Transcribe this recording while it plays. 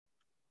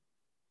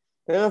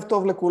ערב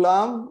טוב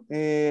לכולם.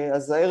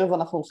 אז הערב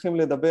אנחנו הולכים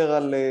לדבר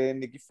על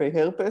נגיפי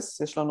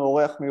הרפס. יש לנו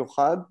אורח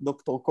מיוחד,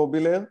 דוקטור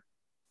קובילר.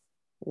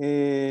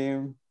 אני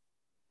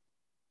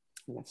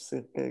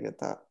אפסיק רגע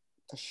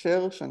את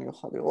השאר שאני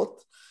אוכל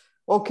לראות.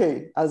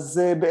 אוקיי,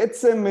 אז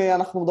בעצם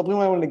אנחנו מדברים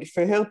היום על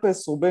נגיפי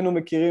הרפס. רובנו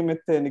מכירים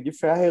את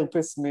נגיפי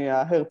ההרפס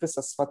מההרפס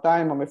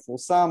השפתיים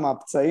המפורסם,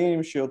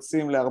 הפצעים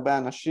שיוצאים להרבה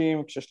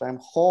אנשים כשיש להם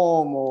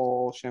חום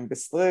או שהם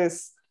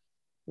בסטרס.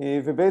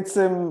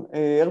 ובעצם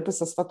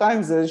הרפס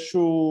השפתיים זה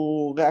איזושהי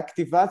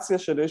ריאקטיבציה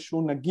של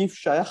איזשהו נגיף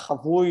שהיה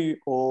חבוי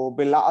או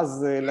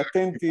בלעז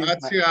לטנטי.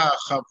 ריאקטיבציה,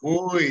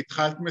 חבוי,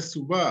 התחלת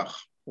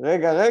מסובך.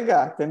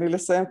 רגע, תן לי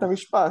לסיים את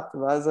המשפט,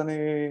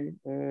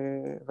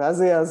 ואז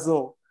זה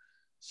יעזור.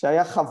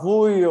 שהיה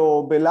חבוי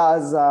או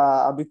בלעז,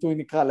 הביטוי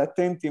נקרא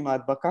לטנטי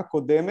מהדבקה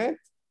קודמת.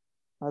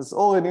 אז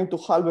אורן, אם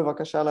תוכל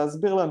בבקשה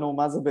להסביר לנו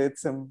מה זה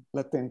בעצם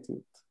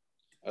לטנטיות.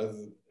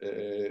 אז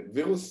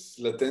וירוס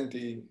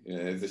לטנטי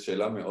זו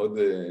שאלה מאוד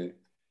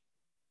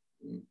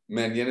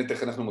מעניינת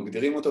איך אנחנו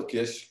מגדירים אותו, כי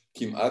יש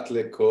כמעט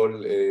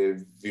לכל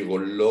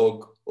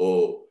וירולוג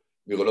או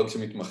וירולוג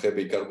שמתמחה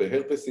בעיקר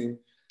בהרפסים,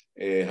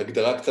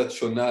 הגדרה קצת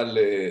שונה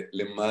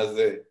למה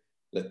זה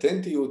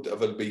לטנטיות,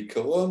 אבל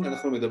בעיקרון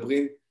אנחנו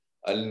מדברים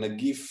על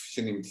נגיף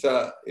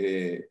שנמצא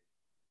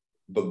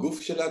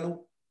בגוף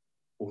שלנו,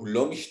 הוא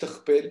לא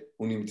משתכפל,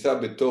 הוא נמצא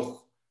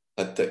בתוך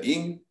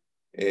התאים,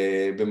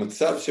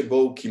 במצב שבו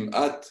הוא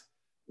כמעט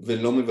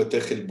ולא מבטא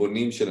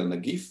חלבונים של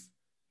הנגיף,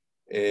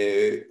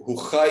 הוא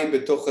חי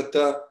בתוך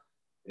התא,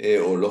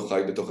 או לא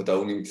חי בתוך התא,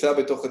 הוא נמצא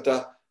בתוך התא,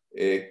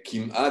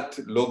 כמעט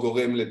לא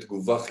גורם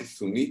לתגובה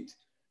חיסונית,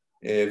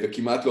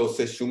 וכמעט לא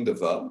עושה שום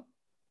דבר.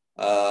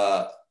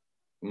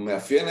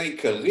 המאפיין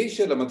העיקרי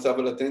של המצב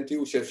הלטנטי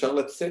הוא שאפשר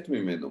לצאת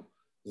ממנו,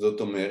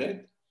 זאת אומרת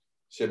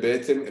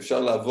שבעצם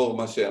אפשר לעבור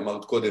מה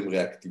שאמרת קודם,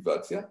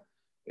 ריאקטיבציה,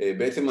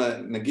 בעצם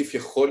הנגיף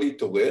יכול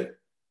להתעורר,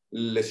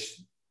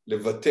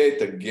 לבטא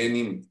את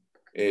הגנים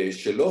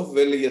שלו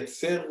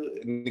ולייצר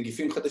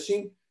נגיפים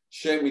חדשים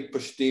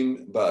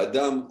שמתפשטים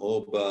באדם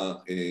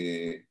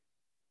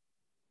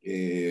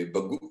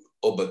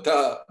או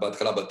בתא,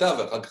 בהתחלה בתא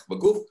ואחר כך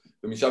בגוף,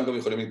 ומשם גם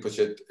יכולים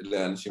להתפשט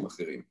לאנשים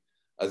אחרים.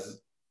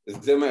 אז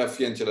זה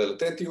מאפיין של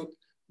הלטנטיות.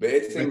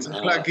 בעצם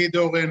וצריך להגיד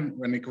אורן,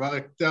 ואני כבר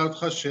אקטע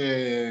אותך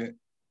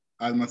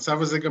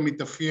שהמצב הזה גם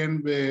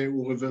מתאפיין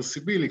הוא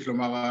רוורסיבילי,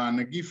 כלומר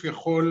הנגיף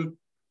יכול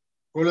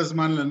כל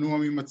הזמן לנוע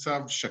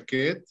ממצב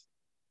שקט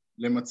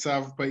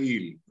למצב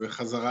פעיל,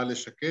 וחזרה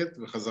לשקט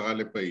וחזרה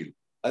לפעיל.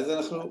 אז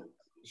אנחנו,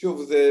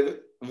 שוב, זה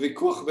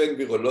ויכוח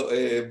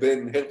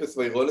בין הרפס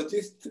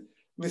וירולוגיסט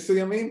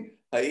מסוימים,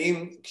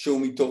 האם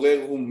כשהוא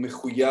מתעורר הוא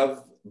מחויב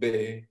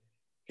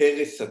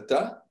בהרס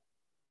התא,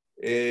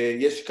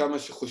 יש כמה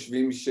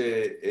שחושבים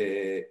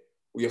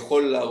שהוא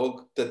יכול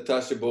להרוג את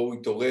התא שבו הוא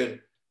יתעורר,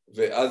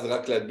 ואז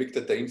רק להדביק את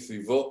התאים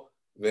סביבו,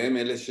 והם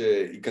אלה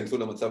שיכנסו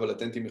למצב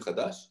הלטנטי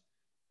מחדש,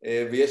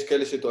 ויש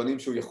כאלה שטוענים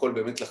שהוא יכול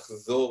באמת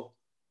לחזור,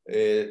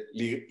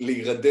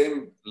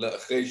 להירדם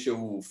אחרי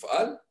שהוא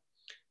הופעל,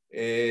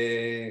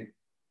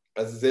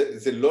 אז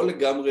זה לא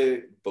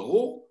לגמרי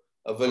ברור,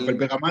 אבל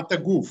ברמת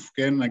הגוף,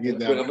 כן, נגיד,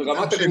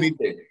 ברמת הגוף,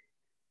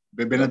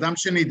 בבן אדם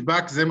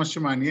שנדבק זה מה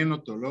שמעניין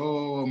אותו,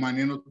 לא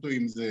מעניין אותו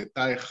אם זה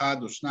תא אחד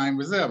או שניים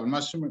וזה, אבל מה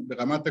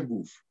ברמת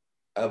הגוף.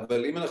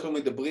 אבל אם אנחנו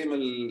מדברים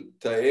על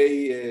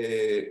תאי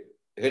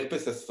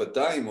הרפס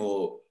השפתיים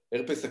או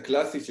הרפס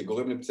הקלאסי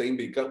שגורם לפצעים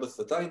בעיקר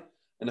בשפתיים,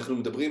 אנחנו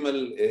מדברים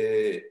על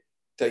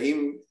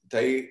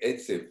תאי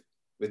עצב,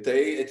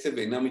 ותאי עצב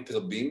אינם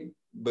מתרבים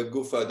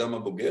בגוף האדם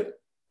הבוגר,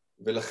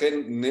 ולכן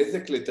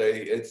נזק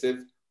לתאי עצב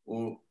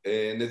הוא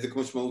נזק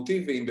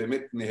משמעותי, ואם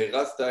באמת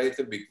נהרס תא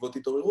העצב בעקבות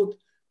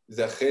התעוררות,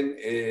 זה אכן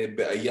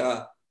בעיה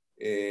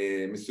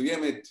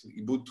מסוימת,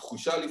 איבוד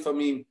תחושה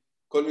לפעמים,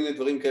 כל מיני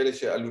דברים כאלה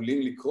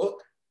שעלולים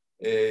לקרות,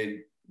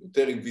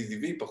 יותר עם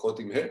VZV, פחות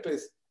עם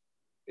הרפס,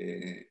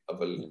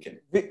 אבל כן.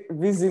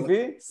 VZV?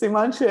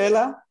 סימן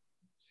שאלה?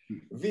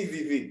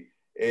 VZV.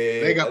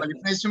 רגע, אבל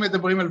לפני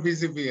שמדברים על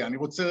VZV, אני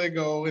רוצה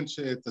רגע, אורן,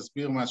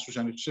 שתסביר משהו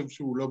שאני חושב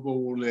שהוא לא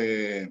ברור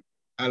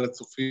על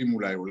הצופים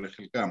אולי, או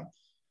לחלקם.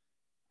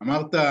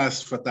 אמרת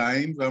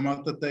שפתיים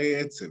ואמרת תאי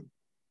עצב.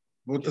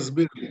 בוא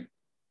תסביר לי.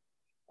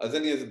 אז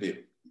אני אסביר.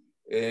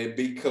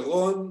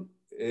 בעיקרון,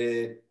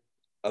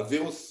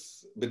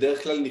 הווירוס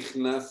בדרך כלל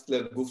נכנס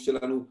לגוף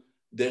שלנו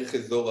דרך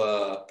אזור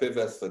הפה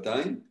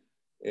והשפתיים,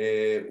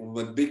 הוא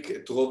מדביק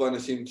את רוב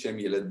האנשים כשהם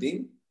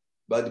ילדים,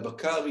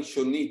 בהדבקה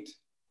הראשונית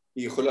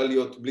היא יכולה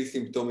להיות בלי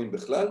סימפטומים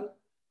בכלל,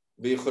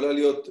 והיא יכולה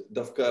להיות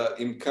דווקא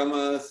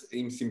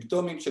עם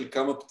סימפטומים של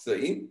כמה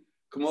פצעים,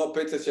 כמו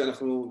הפצע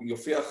שאנחנו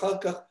יופיע אחר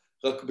כך,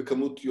 רק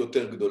בכמות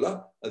יותר גדולה,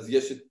 אז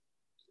יש,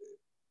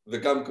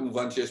 וגם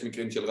כמובן שיש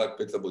מקרים של רק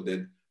פצע בודד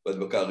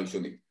בהדבקה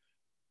הראשונית.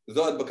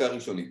 זו ההדבקה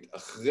הראשונית.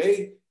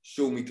 אחרי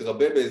שהוא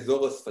מתרבה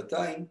באזור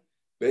השפתיים,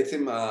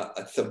 בעצם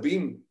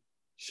העצבים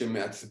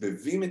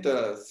שמעצבבים את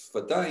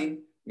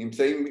השפתיים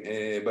נמצאים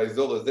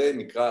באזור הזה,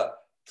 נקרא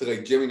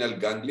טריג'מינל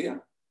גנגליה,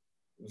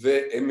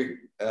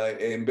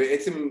 והם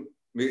בעצם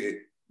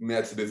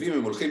מעצבבים,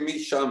 הם הולכים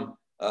משם,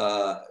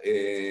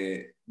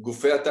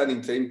 גופי התא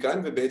נמצאים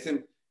כאן, ובעצם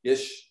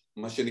יש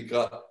מה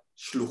שנקרא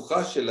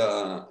שלוחה של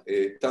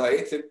תא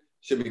העצם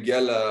שמגיעה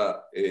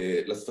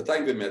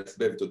לשפתיים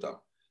ומעצבבת אותם.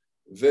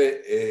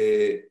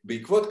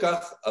 ובעקבות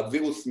כך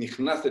הווירוס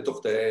נכנס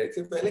לתוך תאי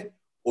העצם האלה,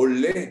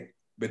 עולה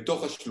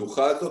בתוך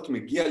השלוחה הזאת,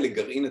 מגיע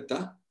לגרעין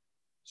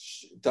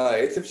תא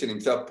העצם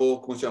שנמצא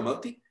פה כמו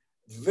שאמרתי,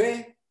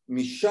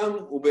 ומשם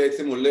הוא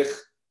בעצם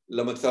הולך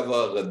למצב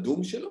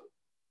הרדום שלו.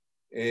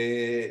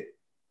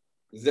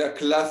 זה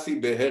הקלאסי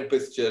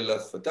בהרפס של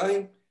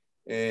השפתיים.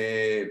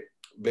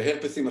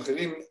 בהרפסים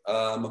אחרים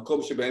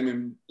המקום שבהם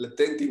הם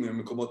לטנטיים הם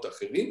מקומות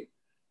אחרים,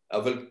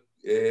 אבל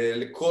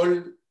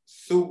לכל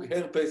סוג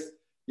הרפס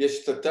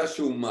יש תא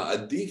שהוא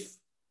מעדיף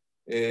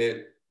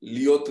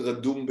להיות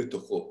רדום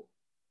בתוכו.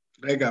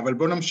 רגע, אבל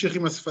בוא נמשיך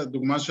עם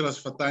הדוגמה של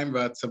השפתיים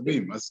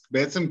והעצבים. אז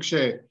בעצם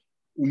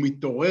כשהוא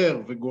מתעורר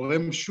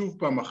וגורם שוב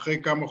פעם,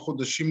 אחרי כמה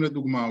חודשים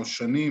לדוגמה או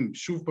שנים,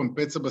 שוב פעם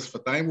פצע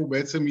בשפתיים, הוא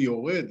בעצם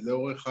יורד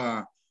לאורך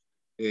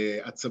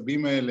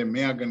העצבים האלה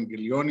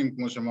מהגנגליונים,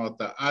 כמו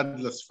שאמרת, עד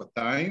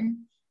לשפתיים,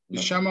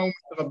 ושם הוא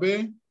מתרבה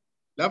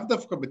לאו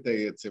דווקא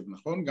בתאי עצב,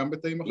 נכון? גם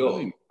בתאים אחרים. לא,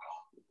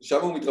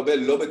 שם הוא מתרבה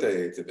לא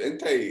בתאי עצב, אין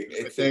תאי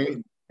עצב.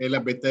 אלא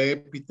בתאי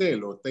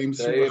אפיטל, או תאים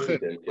סוג אחר.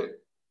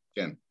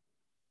 כן.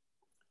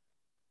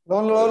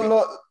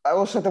 לא,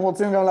 או שאתם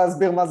רוצים גם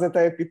להסביר מה זה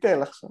תאי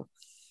אפיטל עכשיו.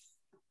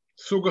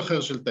 סוג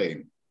אחר של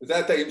תאים. זה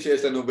התאים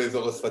שיש לנו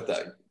באזור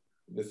השפתיים,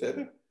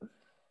 בסדר?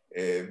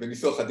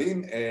 בניסוח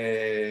הדין,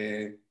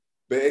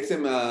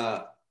 בעצם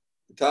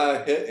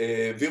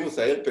וירוס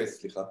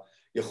ההרפס,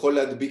 יכול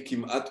להדביק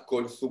כמעט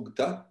כל סוג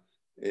תא,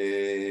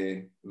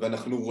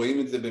 ואנחנו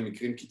רואים את זה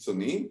במקרים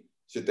קיצוניים,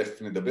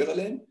 שתכף נדבר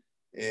עליהם,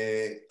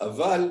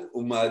 אבל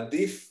הוא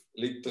מעדיף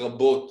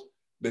להתרבות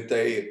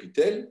בתאי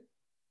אפיטל,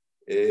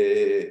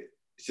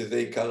 שזה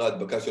עיקר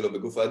ההדבקה שלו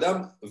בגוף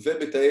האדם,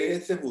 ובתאי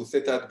עצב הוא עושה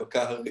את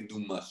ההדבקה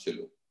הרדומה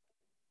שלו,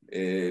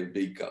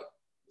 בעיקר.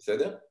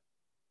 בסדר?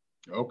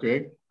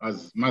 אוקיי,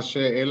 אז מה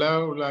שאלה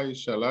אולי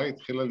שאלה,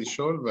 התחילה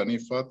לשאול, ואני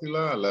הפרעתי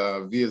לה על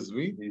ה-VSV.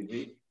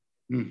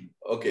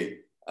 אוקיי,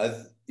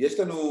 אז יש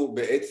לנו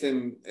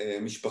בעצם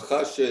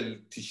משפחה של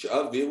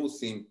 9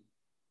 וירוסים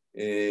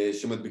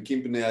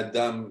שמדביקים בני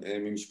אדם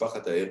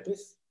ממשפחת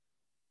ההרפס.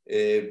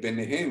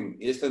 ביניהם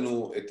יש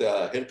לנו את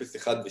ההרפס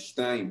 1 ו-2,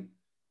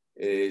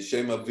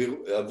 שהם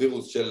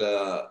הווירוס של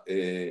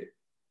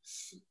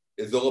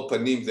אזור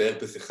הפנים זה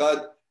הרפס 1,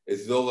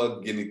 אזור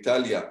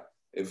הגניטליה,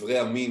 אברי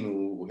המין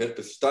הוא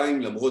הרפס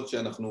 2, למרות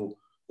שאנחנו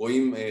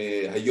רואים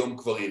היום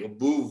כבר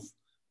ערבוב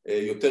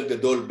יותר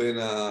גדול בין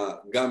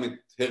גם את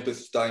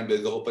הרפס 2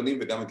 באזור הפנים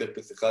וגם את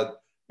הרפס 1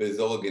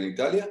 באזור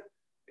הגניטליה.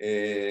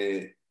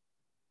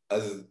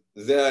 אז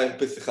זה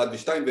ההרפס 1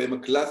 ו-2 והם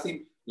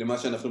הקלאסיים למה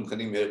שאנחנו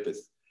מכנים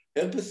הרפס.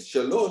 הרפס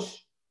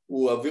 3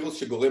 הוא הווירוס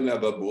שגורם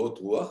לאבעבועות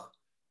רוח,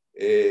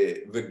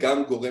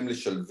 וגם גורם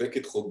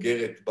לשלווקת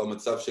חוגרת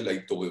במצב של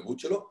ההתעוררות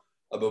שלו.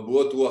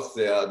 אבעבועות רוח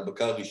זה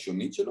ההדבקה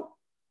הראשונית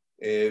שלו,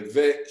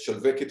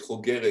 ושלווקת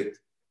חוגרת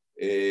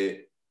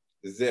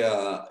זה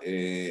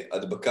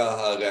ההדבקה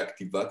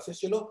הריאקטיבציה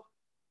שלו,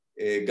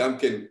 גם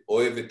כן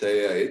אוהב את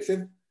תאי העצב,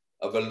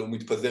 אבל הוא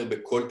מתפזר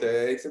בכל תאי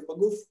העצב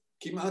בגוף,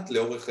 כמעט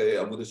לאורך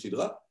עמוד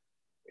השדרה,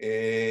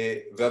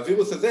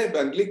 והווירוס הזה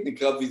באנגלית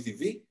נקרא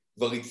VZV,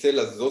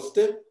 וריצלה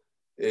זוסטר,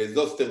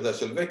 זוסטר זה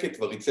השלווקת,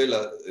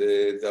 וריצלה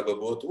זה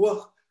אבעבועות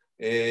רוח,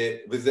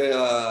 וזה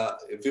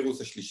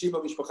הווירוס השלישי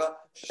במשפחה.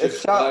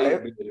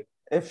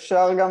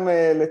 אפשר גם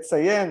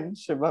לציין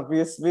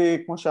שב-VSV,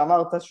 כמו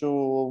שאמרת,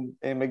 שהוא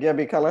מגיע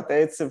בעיקר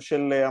לתאי עצב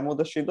של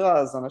עמוד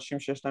השדרה, אז אנשים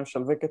שיש להם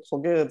שלווקת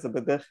חוגרת, זה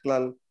בדרך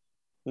כלל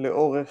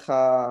לאורך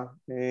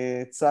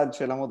הצד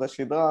של עמוד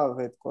השדרה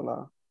ואת כל ה...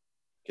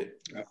 כן.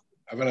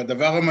 אבל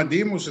הדבר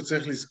המדהים הוא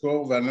שצריך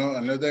לזכור,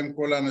 ואני לא יודע אם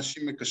כל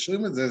האנשים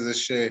מקשרים את זה, זה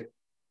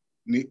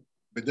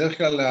שבדרך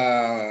כלל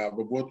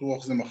אבעבועות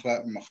רוח זה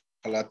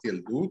מחלת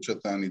ילדות,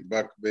 שאתה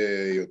נדבק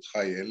בהיותך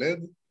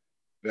ילד,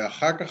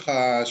 ואחר כך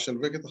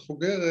השלווקת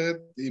החוגרת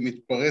היא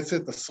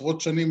מתפרצת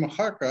עשרות שנים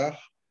אחר כך,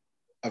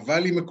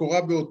 אבל היא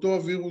מקורה באותו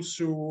הווירוס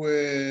שהוא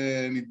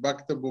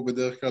נדבקת בו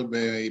בדרך כלל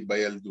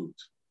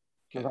בילדות.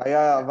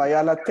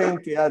 והיה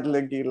לטנטי עד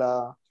לגיל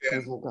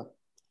המבוגר.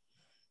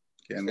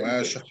 כן, הוא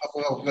היה שכב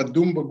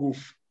רדום בגוף.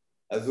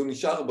 אז הוא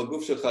נשאר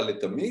בגוף שלך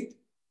לתמיד,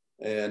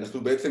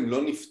 אנחנו בעצם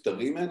לא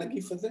נפטרים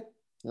מהנגיף הזה.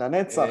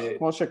 לנצח,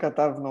 כמו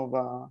שכתבנו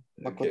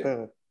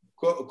בכותרת.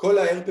 כל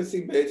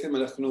ההרפסים בעצם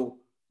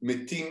אנחנו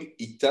מתים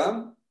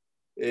איתם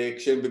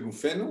כשהם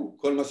בגופנו,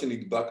 כל מה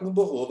שנדבקנו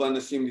בו, רוב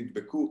האנשים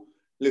נדבקו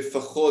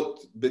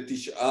לפחות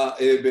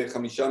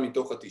ב5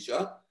 מתוך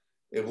 9,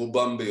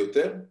 רובם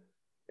ביותר,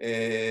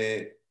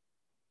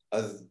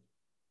 אז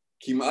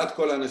כמעט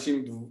כל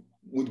האנשים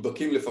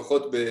מודבקים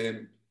לפחות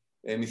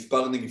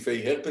במספר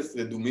נגיפי הרפס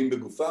רדומים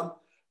בגופם,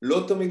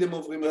 לא תמיד הם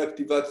עוברים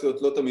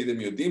ריאקטיבציות, לא תמיד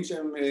הם יודעים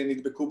שהם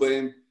נדבקו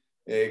בהם,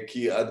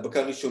 כי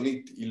ההדבקה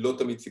הראשונית היא לא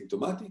תמיד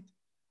סימפטומטית,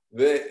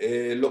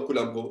 ולא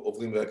כולם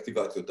עוברים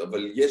ריאקטיבציות,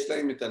 אבל יש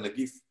להם את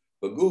הנגיף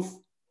בגוף,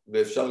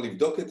 ואפשר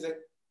לבדוק את זה,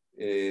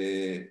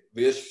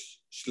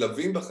 ויש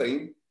שלבים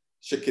בחיים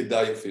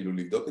שכדאי אפילו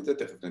לבדוק את זה,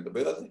 תכף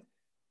נדבר על זה.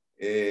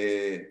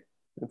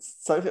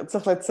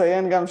 צריך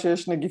לציין גם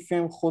שיש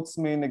נגיפים חוץ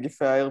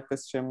מנגיפי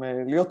ההרפס שהם,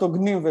 להיות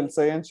הוגנים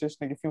ולציין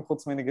שיש נגיפים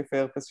חוץ מנגיפי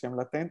ההרפס שהם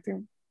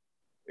לטנטיים.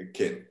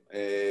 כן.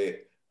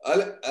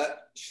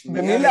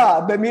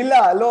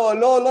 במילה,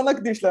 לא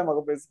נקדיש להם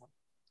הרבה זמן.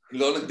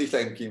 לא נקדיש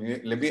להם, כי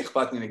למי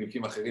אכפת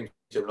מנגיפים אחרים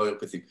שהם לא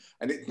הרפסים.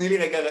 תני לי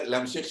רגע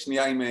להמשיך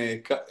שנייה עם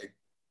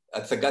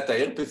הצגת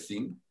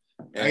ההרפסים.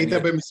 היית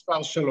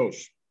במספר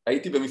 3.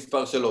 הייתי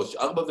במספר 3.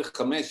 4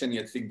 ו-5 אני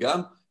אציג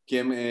גם, כי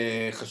הם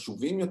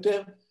חשובים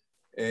יותר.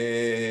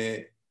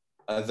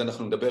 אז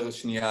אנחנו נדבר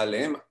שנייה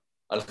עליהם.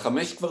 על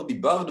 5 כבר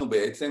דיברנו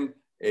בעצם,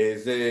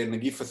 זה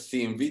נגיף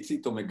ה-CMV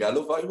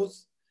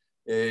ציטומגלווירוס,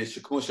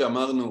 שכמו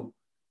שאמרנו,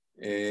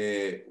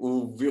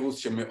 הוא וירוס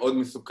שמאוד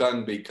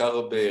מסוכן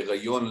בעיקר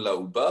בהיריון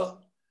לעובר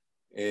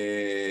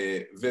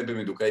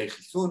ובמדוכאי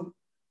חיסון.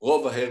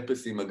 רוב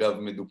ההרפסים אגב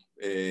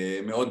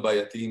מאוד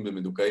בעייתיים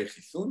במדוכאי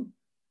חיסון.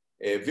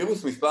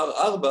 וירוס מספר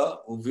 4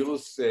 הוא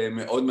וירוס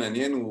מאוד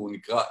מעניין, הוא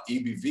נקרא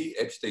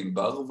EBV, אפשטיין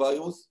בר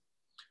וירוס.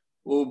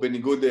 הוא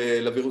בניגוד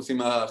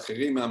לווירוסים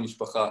האחרים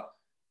מהמשפחה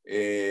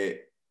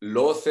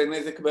לא עושה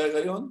נזק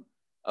בהיריון,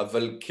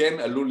 אבל כן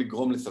עלול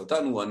לגרום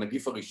לסרטן. הוא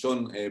הנגיף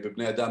הראשון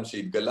בבני אדם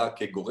שהתגלה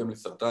כגורם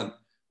לסרטן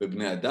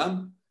בבני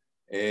אדם.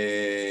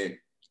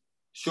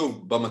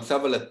 שוב,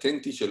 במצב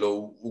הלטנטי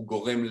שלו הוא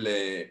גורם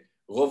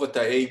לרוב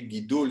התאי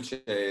גידול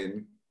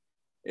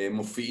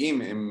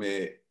שמופיעים, הם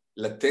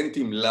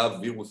לטנטיים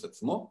לווירוס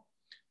עצמו,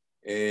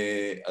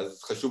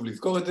 אז חשוב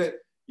לזכור את זה.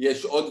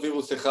 יש עוד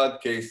וירוס אחד,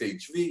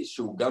 KSHV,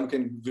 שהוא גם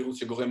כן וירוס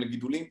שגורם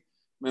לגידולים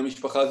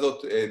מהמשפחה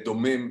הזאת,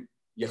 דומם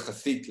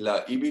יחסית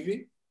ל-EBV.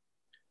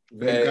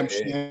 וגם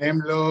שניהם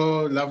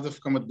לאו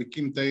דווקא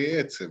מדביקים תאי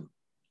עצב.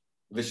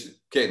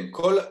 כן,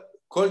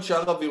 כל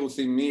שאר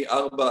הווירוסים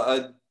מ-4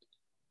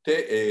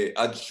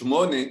 עד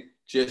 8,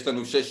 כשיש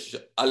לנו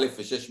 6א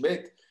ו-6ב,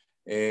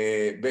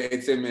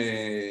 בעצם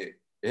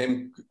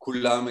הם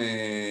כולם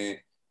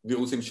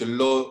וירוסים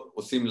שלא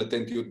עושים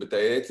לטנטיות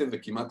בתאי עצב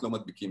וכמעט לא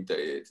מדביקים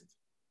תאי עצב.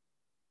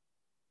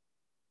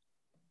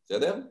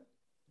 בסדר?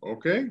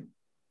 אוקיי.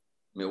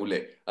 מעולה.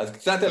 אז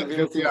קצת על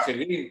וירוסים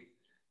אחרים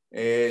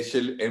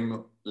שהם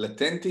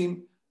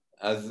לטנטיים,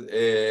 אז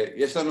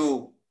יש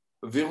לנו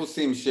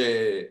וירוסים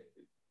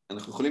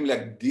שאנחנו יכולים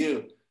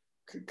להגדיר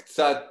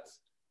קצת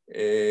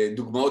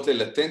דוגמאות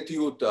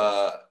ללטנטיות.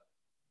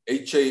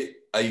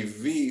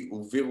 ה-HIV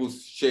הוא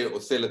וירוס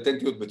שעושה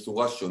לטנטיות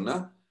בצורה שונה.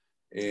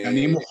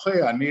 אני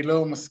מוחה, אני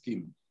לא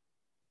מסכים.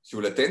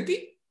 שהוא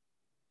לטנטי?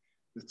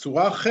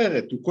 בצורה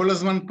אחרת, הוא כל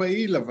הזמן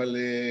פעיל, אבל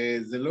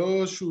זה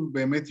לא שהוא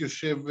באמת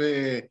יושב,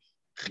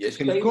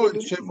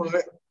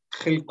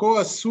 חלקו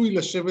עשוי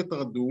לשבת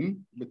רדום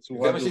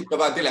בצורה... זה מה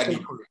שהתכוונתי להגיד.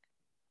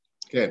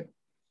 כן.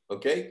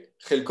 אוקיי?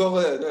 חלקו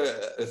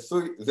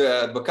עשוי,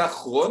 זה הדבקה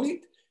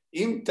כרונית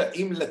עם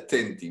תאים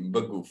לטנטיים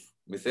בגוף,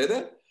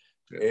 בסדר?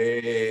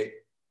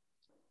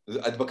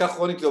 הדבקה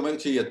כרונית זה אומרת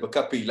שהיא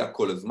הדבקה פעילה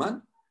כל הזמן,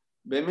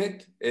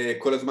 באמת,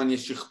 כל הזמן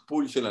יש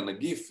שכפול של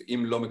הנגיף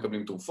אם לא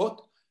מקבלים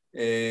תרופות,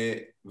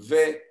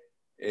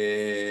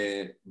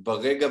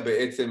 וברגע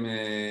בעצם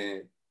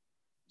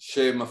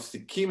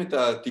שמפסיקים את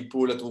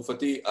הטיפול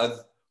התרופתי,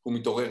 אז הוא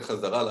מתעורר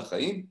חזרה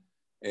לחיים,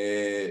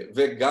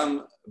 וגם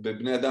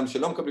בבני אדם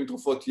שלא מקבלים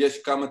תרופות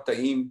יש כמה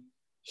תאים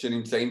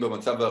שנמצאים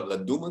במצב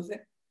הרדום הזה.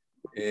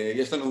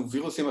 יש לנו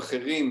וירוסים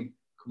אחרים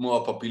כמו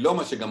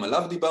הפפילומה שגם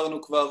עליו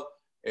דיברנו כבר,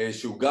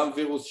 שהוא גם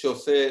וירוס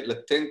שעושה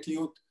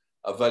לטנטיות,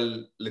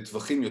 אבל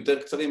לטווחים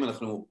יותר קצרים.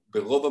 אנחנו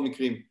ברוב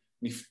המקרים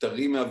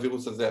נפטרים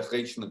מהווירוס הזה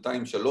אחרי 2-3,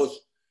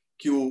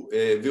 כי הוא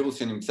וירוס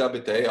שנמצא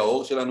בתאי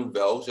העור שלנו,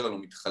 והעור שלנו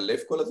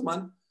מתחלף כל הזמן,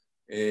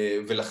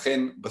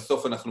 ולכן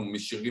בסוף אנחנו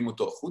משאירים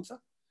אותו החוצה.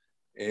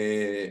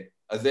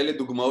 אז אלה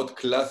דוגמאות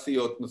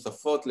קלאסיות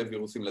נוספות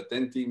לווירוסים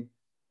לטנטיים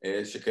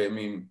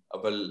שקיימים,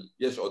 אבל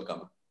יש עוד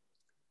כמה.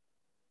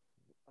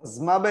 אז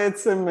מה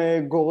בעצם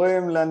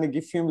גורם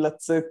לנגיפים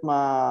לצאת,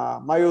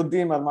 מה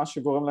יודעים על מה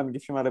שגורם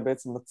לנגיפים האלה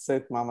בעצם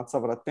לצאת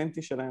מהמצב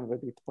הלטנטי שלהם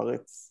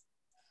ולהתפרץ?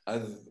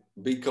 אז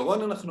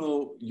בעיקרון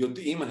אנחנו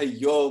יודעים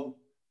היום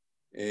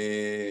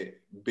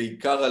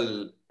בעיקר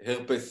על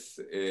הרפס,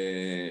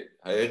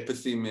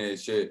 ההרפסים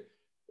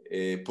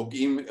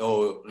שפוגעים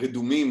או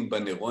רדומים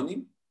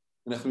בנוירונים.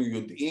 אנחנו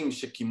יודעים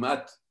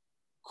שכמעט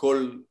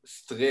כל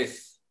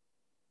סטרס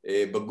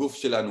בגוף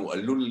שלנו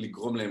עלול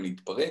לגרום להם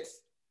להתפרץ.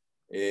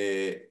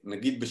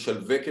 נגיד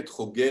בשלווקת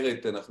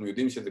חוגרת אנחנו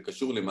יודעים שזה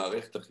קשור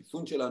למערכת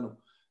החיסון שלנו.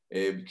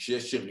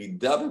 כשיש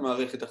ירידה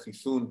במערכת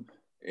החיסון,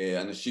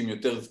 אנשים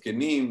יותר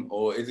זקנים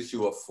או איזושהי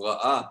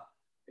הפרעה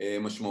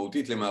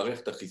משמעותית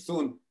למערכת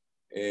החיסון,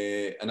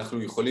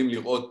 אנחנו יכולים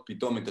לראות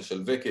פתאום את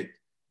השלווקת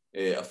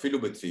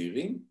אפילו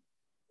בצעירים.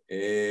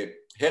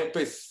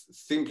 הרפס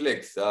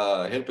סימפלקס,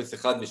 ההרפס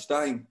 1 ו-2,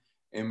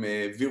 הם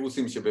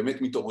וירוסים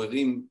שבאמת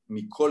מתעוררים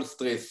מכל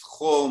סטרס,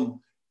 חום,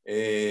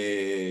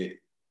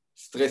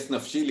 סטרס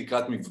נפשי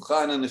לקראת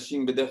מבחן,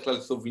 אנשים בדרך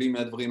כלל סובלים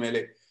מהדברים האלה,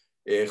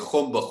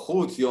 חום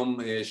בחוץ, יום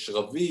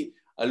שרבי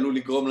עלול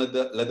לגרום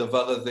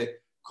לדבר הזה,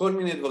 כל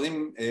מיני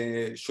דברים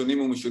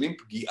שונים ומשונים.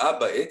 פגיעה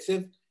בעצב,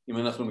 אם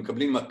אנחנו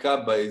מקבלים מכה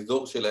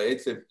באזור של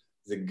העצב,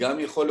 זה גם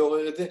יכול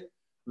לעורר את זה,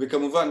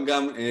 וכמובן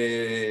גם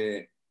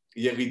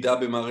ירידה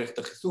במערכת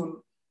החיסון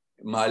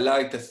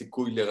מעלה את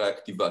הסיכוי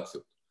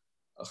לריאקטיבציות.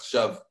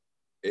 עכשיו,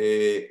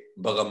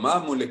 ברמה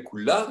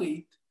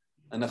המולקולרית,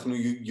 אנחנו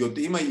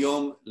יודעים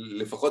היום,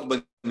 לפחות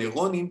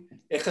בנוירונים,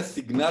 איך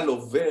הסיגנל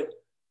עובר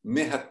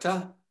מהתא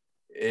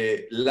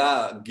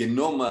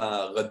לגנום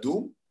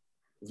הרדום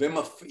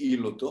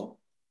ומפעיל אותו.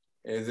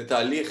 זה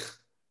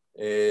תהליך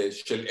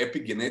של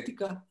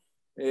אפיגנטיקה,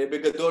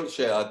 בגדול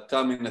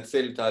שהתא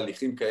מנצל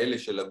תהליכים כאלה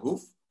של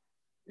הגוף,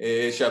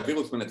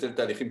 שהווירוס מנצל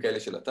תהליכים כאלה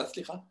של התא,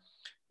 סליחה,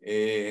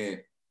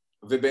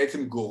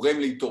 ובעצם גורם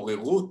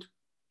להתעוררות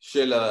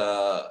של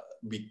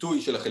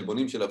הביטוי של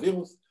החלבונים של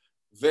הווירוס,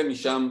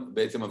 ומשם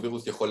בעצם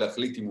הווירוס יכול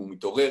להחליט אם הוא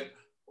מתעורר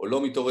או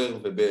לא מתעורר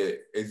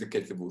ובאיזה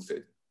קצב הוא עושה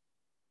את זה.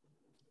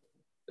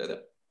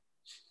 בסדר?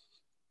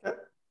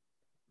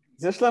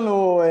 אז יש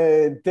לנו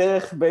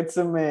דרך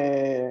בעצם,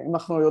 אם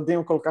אנחנו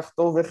יודעים כל כך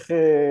טוב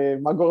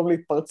מה גורם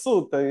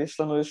להתפרצות, יש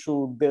לנו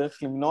איזשהו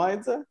דרך למנוע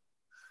את זה?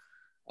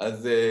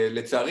 אז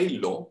לצערי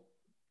לא.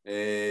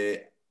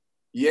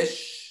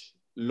 יש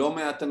לא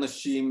מעט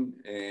אנשים,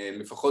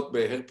 לפחות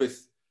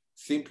בהרפס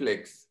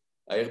סימפלקס,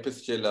 ההרפס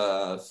של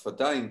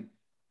השפתיים,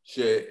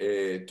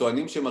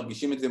 שטוענים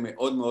שמרגישים את זה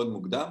מאוד מאוד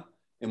מוקדם,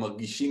 הם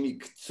מרגישים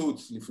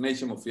מקצוץ לפני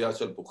שמופיעה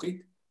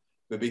השלפוחית,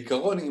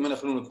 ובעיקרון אם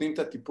אנחנו נותנים את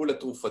הטיפול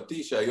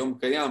התרופתי שהיום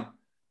קיים,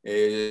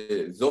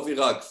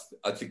 זובירקס,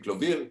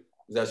 אציקלוביר,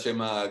 זה השם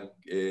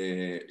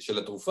של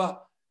התרופה,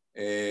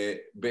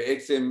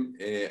 בעצם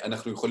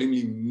אנחנו יכולים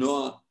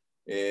למנוע,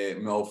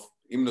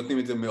 אם נותנים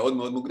את זה מאוד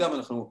מאוד מוקדם,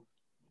 אנחנו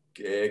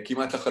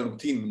כמעט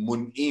לחלוטין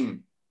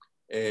מונעים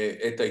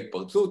את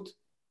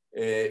ההתפרצות.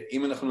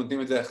 אם אנחנו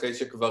נותנים את זה אחרי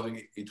שכבר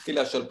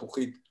התחילה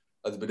השלפוחית,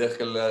 אז בדרך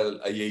כלל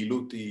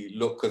היעילות היא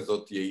לא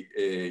כזאת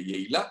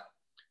יעילה.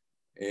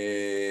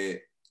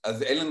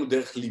 אז אין לנו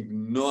דרך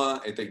למנוע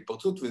את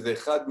ההתפרצות, וזה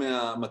אחד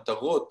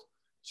מהמטרות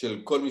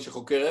של כל מי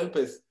שחוקר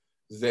הרפס,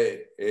 זה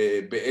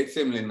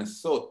בעצם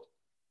לנסות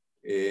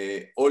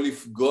או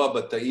לפגוע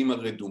בתאים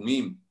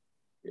הרדומים,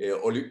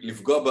 או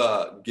לפגוע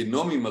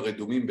בגנומים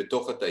הרדומים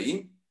בתוך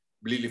התאים,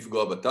 בלי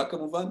לפגוע בתא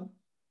כמובן,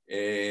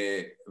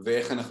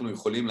 ואיך אנחנו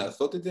יכולים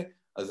לעשות את זה.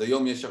 אז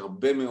היום יש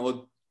הרבה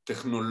מאוד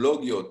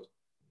טכנולוגיות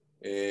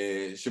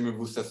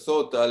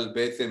שמבוססות על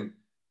בעצם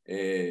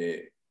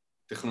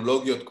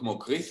טכנולוגיות כמו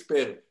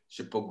קריספר,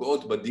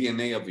 שפוגעות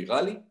ב-DNA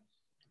הוויראלי,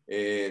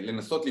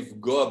 לנסות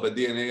לפגוע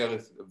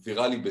ב-DNA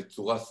הוויראלי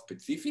בצורה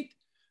ספציפית,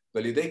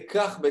 ועל ידי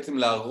כך בעצם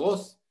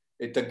להרוס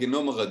את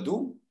הגנום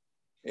הרדום.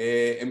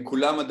 הם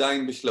כולם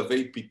עדיין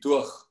בשלבי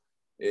פיתוח,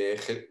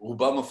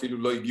 רובם אפילו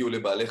לא הגיעו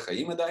לבעלי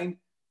חיים עדיין,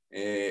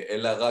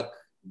 אלא רק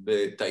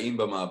בתאים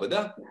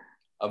במעבדה,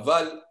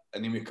 אבל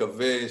אני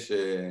מקווה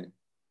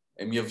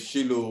שהם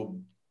יבשילו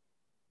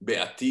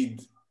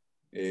בעתיד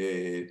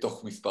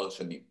תוך מספר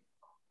שנים.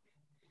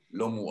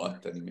 לא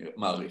מועט, אני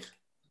מעריך.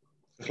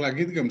 צריך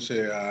להגיד גם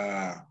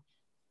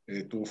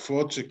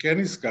שהתרופות שכן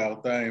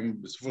הזכרת, הן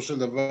בסופו של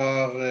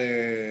דבר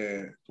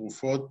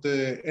תרופות,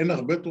 אין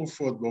הרבה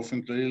תרופות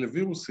באופן כללי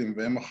לווירוסים,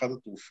 והן אחת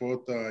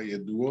התרופות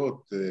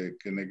הידועות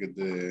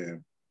כנגד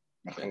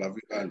מחלה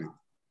ויראלית.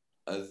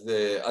 אז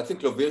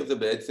אציקלוביר זה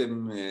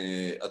בעצם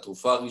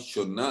התרופה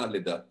הראשונה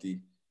לדעתי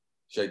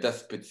שהייתה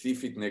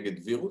ספציפית נגד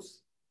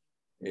וירוס,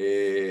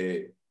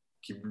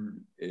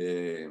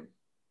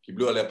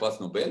 קיבלו עליה פרס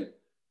נובל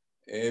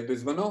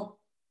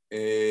בזמנו.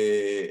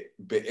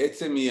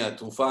 בעצם היא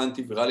התרופה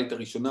האנטי-ויראלית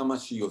הראשונה, מה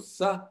שהיא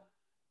עושה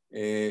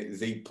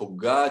זה היא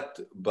פוגעת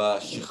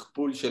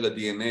בשכפול של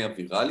ה-DNA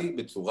הוויראלי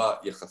בצורה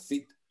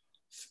יחסית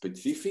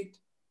ספציפית,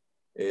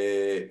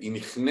 היא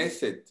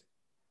נכנסת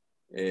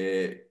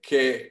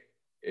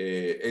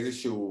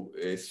כאיזשהו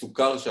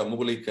סוכר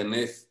שאמור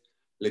להיכנס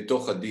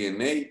לתוך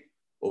ה-DNA,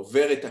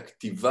 עוברת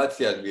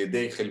אקטיבציה על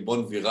ידי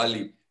חלבון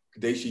ויראלי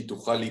כדי שהיא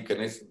תוכל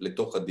להיכנס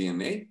לתוך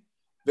ה-DNA,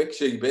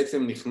 וכשהיא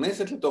בעצם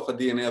נכנסת לתוך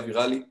ה-DNA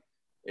הוויראלי,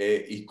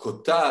 היא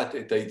קוטעת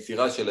את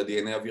היצירה של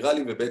ה-DNA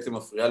הוויראלי ובעצם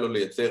מפריעה לו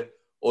לייצר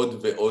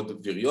עוד ועוד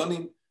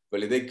ויריונים,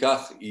 ועל ידי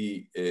כך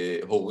היא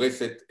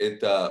הורסת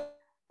את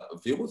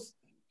הווירוס.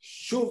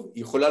 שוב,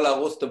 היא יכולה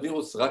להרוס את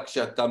הווירוס רק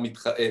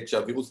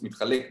כשהווירוס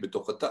מתחלק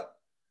בתוך התא,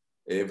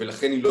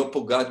 ולכן היא לא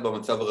פוגעת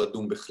במצב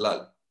הרדום בכלל.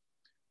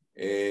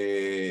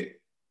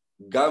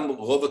 גם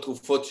רוב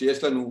התרופות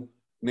שיש לנו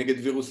נגד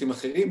וירוסים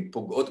אחרים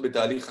פוגעות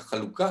בתהליך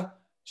החלוקה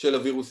של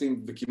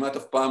הווירוסים, וכמעט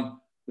אף פעם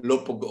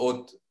לא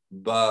פוגעות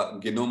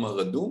בגנום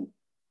הרדום.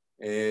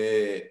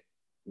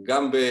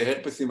 גם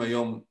בהרפסים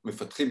היום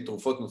מפתחים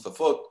תרופות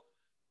נוספות,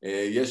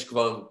 יש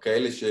כבר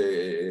כאלה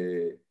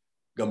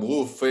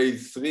שגמרו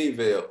פייס 3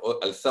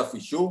 ועל סף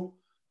אישור,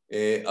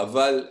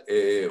 אבל,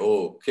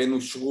 או כן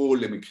אושרו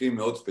למקרים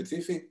מאוד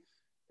ספציפיים,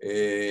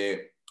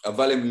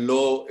 אבל הם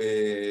לא,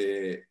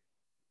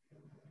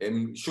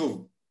 הם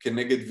שוב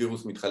כנגד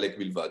וירוס מתחלק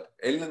בלבד.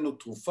 אין לנו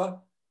תרופה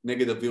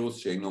נגד הווירוס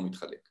שאינו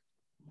מתחלק.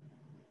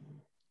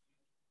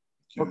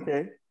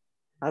 אוקיי.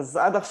 אז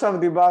עד עכשיו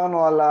דיברנו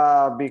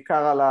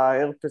בעיקר על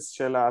ההרפס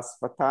של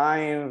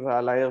השפתיים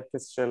ועל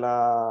ההרפס של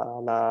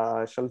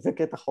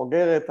השלזקת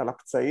החוגרת, על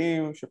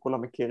הפצעים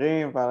שכולם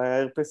מכירים, ועל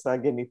ההרפס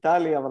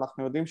הגניטלי, אבל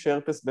אנחנו יודעים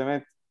שהרפס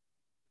באמת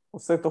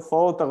עושה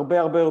תופעות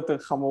הרבה יותר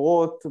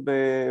חמורות,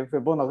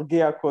 ובוא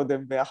נרגיע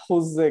קודם,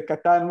 באחוז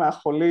קטן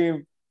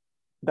מהחולים,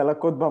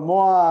 דלקות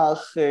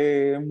במוח,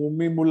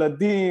 מומים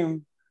מולדים,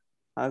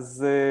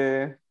 אז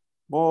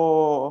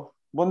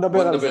בוא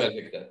נדבר על זה. בוא נדבר על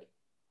זה קצת.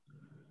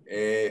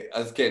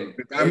 אז כן.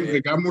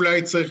 וגם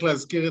אולי צריך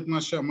להזכיר את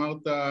מה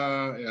שאמרת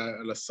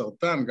על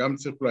הסרטן, גם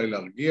צריך אולי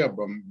להרגיע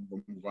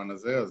במובן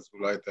הזה, אז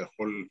אולי אתה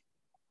יכול...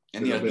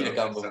 אני ארגיע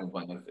גם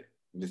במובן הזה,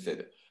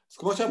 בסדר. אז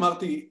כמו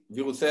שאמרתי,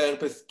 וירוסי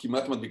ההרפס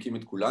כמעט מדביקים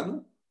את כולנו,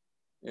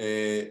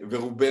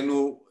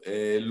 ורובנו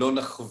לא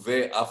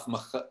נחווה אף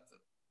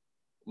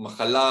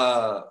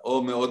מחלה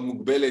או מאוד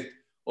מוגבלת,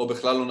 או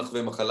בכלל לא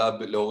נחווה מחלה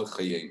לאורך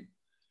חיינו.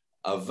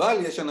 אבל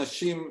יש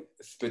אנשים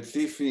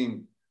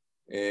ספציפיים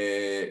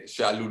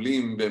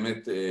שעלולים באמת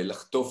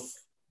לחטוף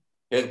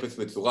הרפס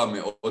בצורה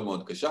מאוד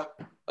מאוד קשה.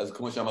 אז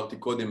כמו שאמרתי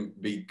קודם,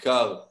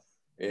 בעיקר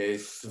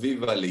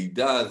סביב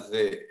הלידה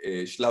זה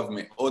שלב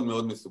מאוד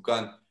מאוד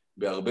מסוכן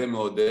בהרבה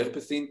מאוד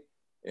הרפסים.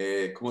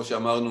 כמו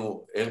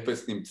שאמרנו,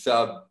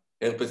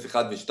 הרפס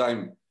 1 ו-2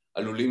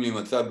 עלולים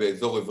להימצא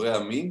באזור עברי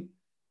המין,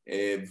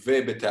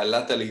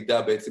 ובתעלת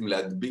הלידה בעצם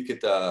להדביק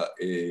את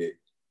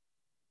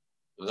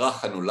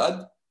הרך הנולד,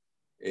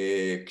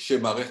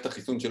 כשמערכת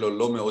החיסון שלו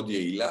לא מאוד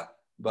יעילה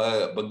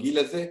בגיל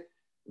הזה,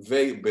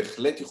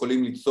 ובהחלט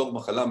יכולים ליצור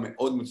מחלה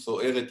מאוד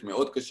מסוערת,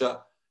 מאוד קשה,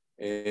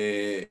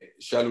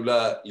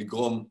 שעלולה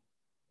לגרום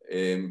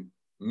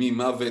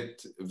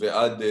ממוות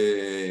ועד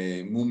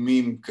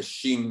מומים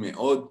קשים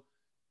מאוד,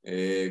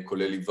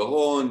 כולל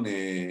עיוורון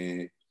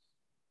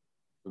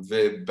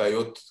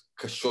ובעיות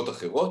קשות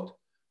אחרות.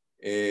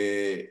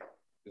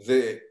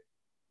 זה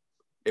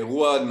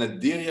אירוע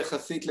נדיר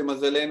יחסית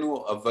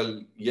למזלנו,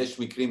 אבל יש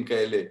מקרים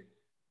כאלה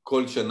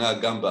כל שנה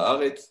גם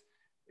בארץ,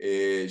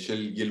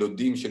 של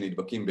ילודים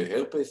שנדבקים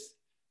בהרפס.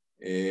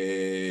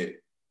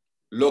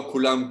 לא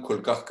כולם כל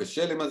כך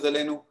קשה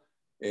למזלנו,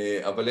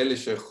 אבל אלה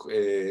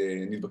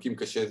שנדבקים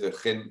קשה זה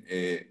אכן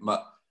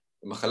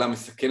מחלה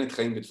מסכנת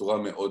חיים בצורה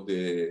מאוד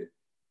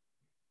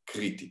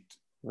קריטית.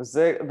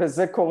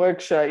 וזה קורה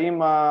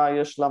כשהאמא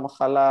יש לה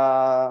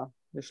מחלה,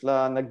 יש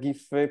לה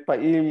נגיף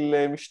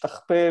פעיל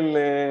משתכפל.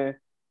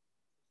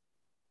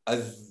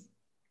 אז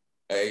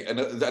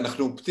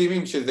אנחנו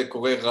אופטימיים שזה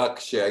קורה רק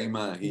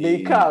כשהאמא היא...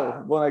 בעיקר,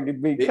 בוא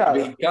נגיד בעיקר.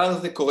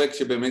 בעיקר זה קורה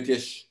כשבאמת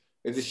יש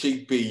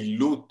איזושהי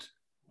פעילות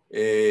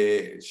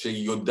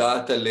שהיא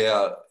יודעת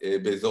עליה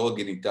באזור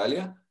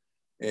הגניטליה.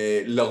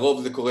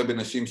 לרוב זה קורה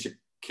בנשים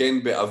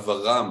שכן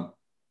בעברם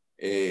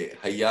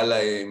היה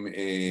להם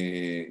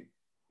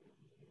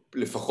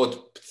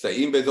לפחות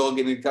פצעים באזור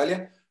הגניטליה,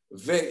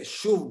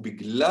 ושוב,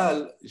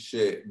 בגלל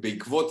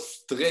שבעקבות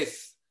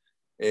סטרס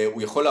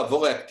הוא יכול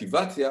לעבור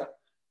ריאקטיבציה,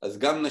 אז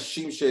גם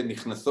נשים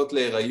שנכנסות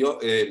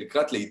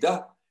לקראת לידה,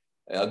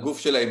 הגוף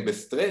שלהם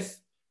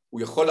בסטרס,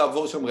 הוא יכול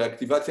לעבור שם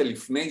ריאקטיבציה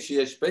לפני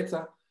שיש פצע,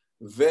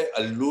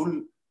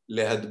 ועלול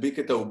להדביק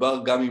את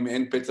העובר גם אם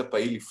אין פצע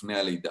פעיל לפני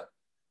הלידה.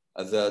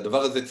 אז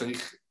הדבר הזה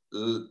צריך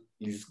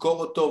לזכור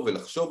אותו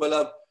ולחשוב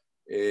עליו,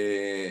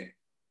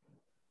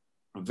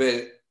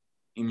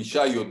 ואם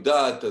אישה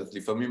יודעת, אז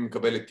לפעמים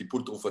מקבלת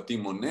טיפול תרופתי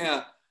מונע,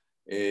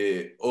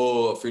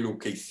 או אפילו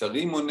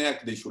קיסרי מונע,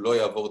 כדי שהוא לא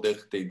יעבור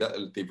דרך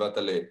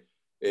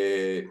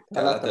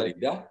תעלת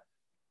הלידה.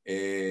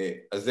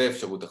 אז זה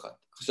אפשרות אחת.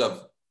 עכשיו,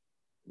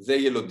 זה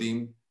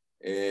ילודים,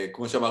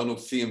 כמו שאמרנו,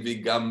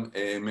 CMV גם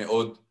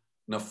מאוד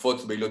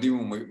נפוץ בילודים,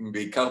 הוא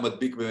בעיקר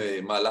מדביק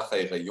במהלך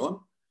ההיריון,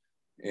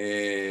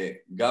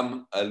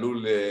 גם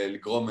עלול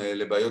לגרום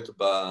לבעיות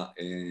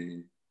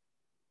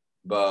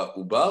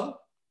בעובר,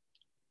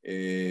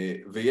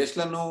 ויש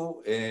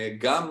לנו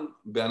גם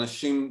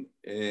באנשים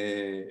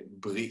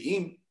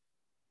בריאים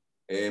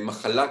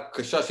מחלה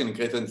קשה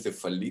שנקראת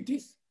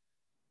אנצפליטיס,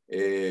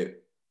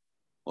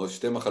 או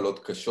שתי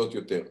מחלות קשות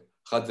יותר.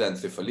 אחת זה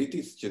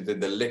אנצפליטיס, שזה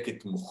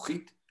דלקת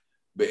מוחית.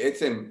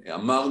 בעצם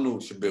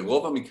אמרנו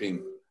שברוב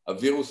המקרים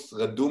הווירוס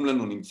רדום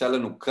לנו, נמצא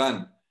לנו כאן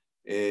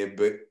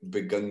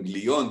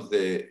בגנגליון,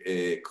 זה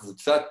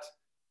קבוצת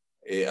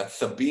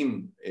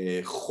עצבים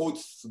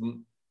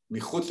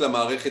מחוץ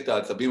למערכת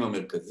העצבים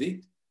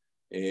המרכזית,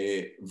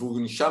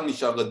 והוא שם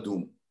נשאר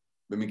רדום.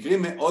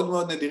 במקרים מאוד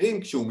מאוד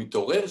נדירים, כשהוא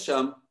מתעורר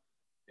שם,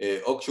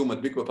 או כשהוא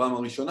מדביק בפעם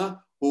הראשונה,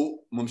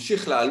 הוא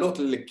ממשיך לעלות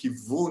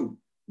לכיוון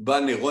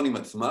בנוירונים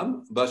עצמם,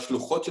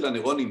 בשלוחות של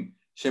הנוירונים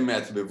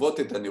שמעצבבות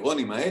את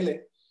הנוירונים האלה,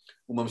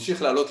 הוא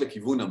ממשיך לעלות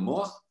לכיוון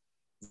המוח,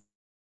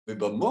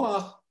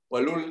 ובמוח הוא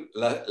עלול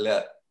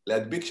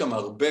להדביק שם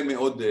הרבה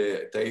מאוד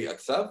תאי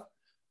עצב,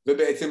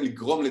 ובעצם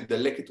לגרום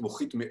לדלקת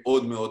מוחית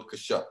מאוד מאוד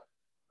קשה.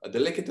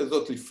 הדלקת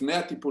הזאת לפני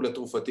הטיפול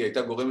התרופתי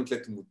הייתה גורמת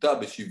לתמותה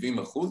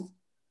ב-70%,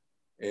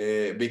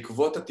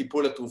 בעקבות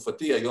הטיפול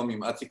התרופתי, היום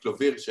עם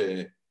אציקלוביר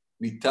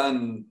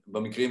שניתן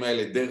במקרים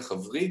האלה דרך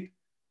הווריד,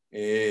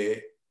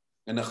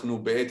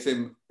 אנחנו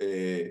בעצם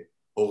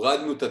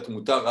הורדנו את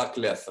התמותה רק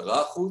ל10%,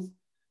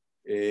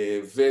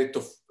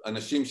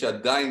 ואנשים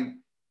שעדיין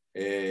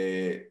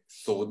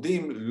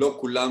שורדים, לא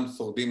כולם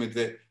שורדים את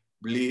זה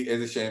בלי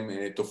איזה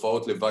שהן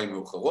תופעות לוואי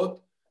מאוחרות,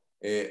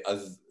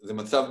 אז זה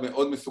מצב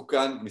מאוד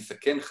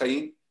מסכן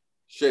חיים,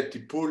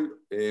 שטיפול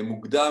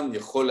מוקדם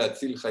יכול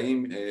להציל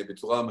חיים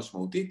בצורה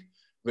משמעותית,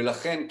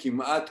 ולכן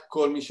כמעט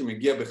כל מי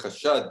שמגיע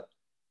בחשד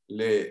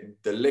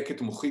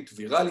לדלקת מוחית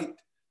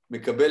ויראלית,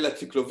 מקבל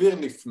אציקלוביר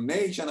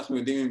לפני שאנחנו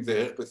יודעים אם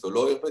זה הרפס או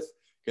לא הרפס,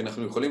 כי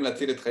אנחנו יכולים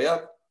להציל את חייו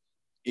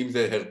אם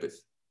זה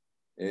הרפס.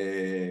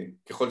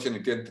 ככל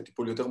שניתן את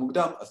הטיפול יותר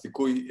מוקדם,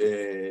 הסיכוי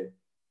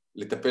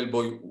לטפל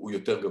בו הוא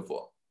יותר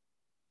גבוה.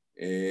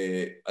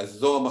 אז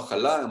זו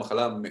המחלה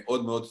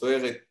מאוד מאוד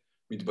סוערת,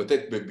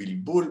 מתבטאת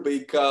בבלבול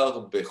בעיקר,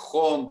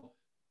 בחום,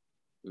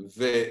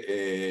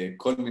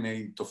 וכל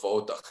מיני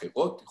תופעות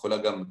אחרות, יכולה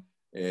גם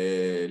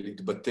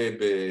להתבטא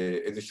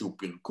באיזשהו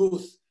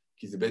פרקוס,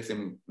 כי זה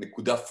בעצם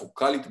נקודה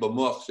פוקלית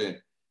במוח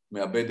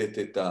שמאבדת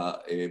את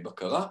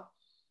הבקרה.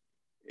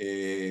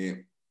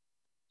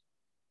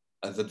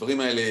 אז הדברים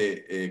האלה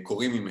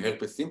קורים עם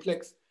הרפס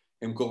סימפלקס,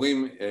 הם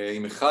קורים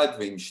עם 1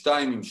 ועם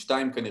 2, עם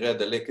 2 כנראה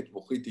הדלקת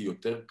מוחית היא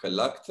יותר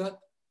קלה קצת.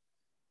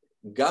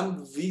 גם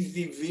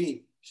VZV,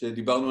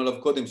 שדיברנו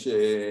עליו קודם,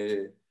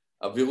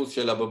 שהווירוס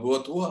של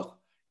הבבואות רוח,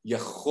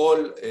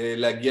 יכול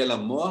להגיע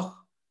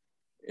למוח.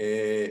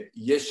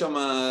 יש שם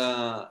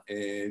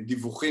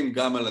דיווחים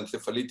גם על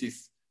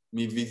אנצפליטיס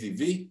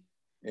מ-VZV,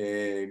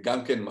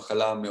 גם כן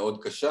מחלה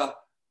מאוד קשה.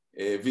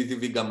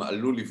 VZV גם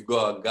עלול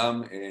לפגוע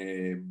גם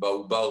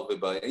בעובר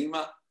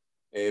ובאמא,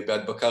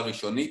 בהדבקה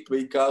ראשונית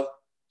בעיקר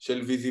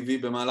של VZV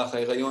במהלך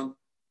ההיריון,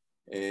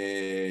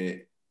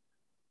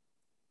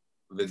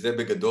 וזה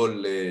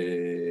בגדול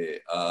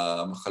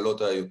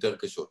המחלות היותר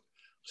קשות.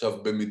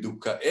 עכשיו,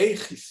 במדוכאי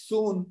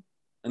חיסון,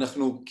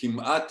 אנחנו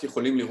כמעט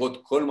יכולים לראות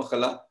כל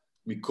מחלה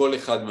מכל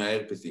אחד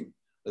מההרפסים.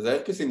 אז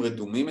ההרפסים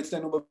רדומים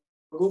אצלנו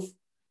בגוף,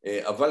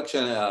 אבל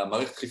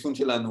כשהמערכת חיסון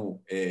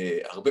שלנו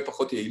הרבה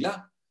פחות יעילה,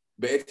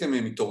 בעצם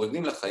הם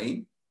מתעוררים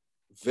לחיים,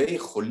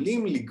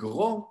 ויכולים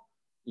לגרום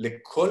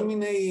לכל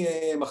מיני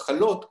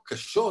מחלות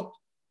קשות,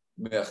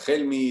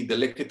 החל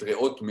מדלקת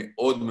ריאות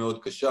מאוד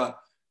מאוד קשה,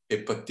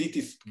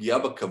 הפטיטיס, פגיעה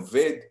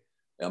בכבד,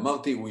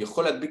 אמרתי, הוא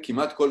יכול להדביק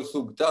כמעט כל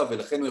סוג תא,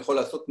 ולכן הוא יכול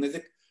לעשות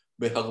נזק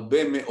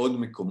בהרבה מאוד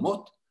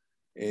מקומות,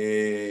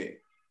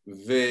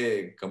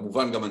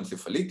 וכמובן גם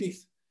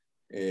אנצפליטיס.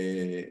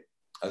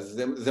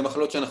 אז זה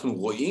מחלות שאנחנו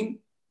רואים,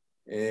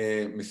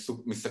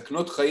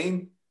 מסכנות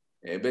חיים,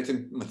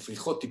 בעצם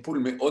מצריכות טיפול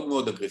מאוד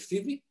מאוד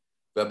אגרסיבי,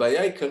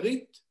 והבעיה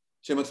העיקרית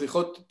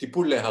שמצריכות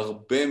טיפול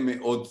להרבה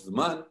מאוד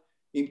זמן,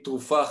 עם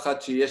תרופה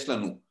אחת שיש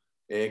לנו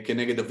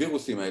כנגד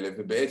הווירוסים האלה,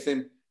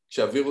 ובעצם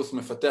כשהווירוס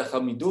מפתח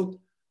עמידות,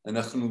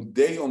 אנחנו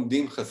די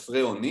עומדים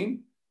חסרי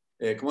אונים.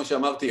 כמו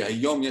שאמרתי,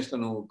 היום יש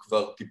לנו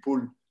כבר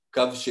טיפול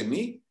קו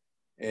שני,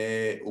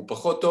 הוא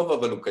פחות טוב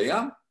אבל הוא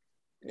קיים,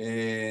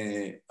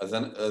 אז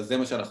זה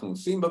מה שאנחנו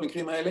עושים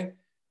במקרים האלה,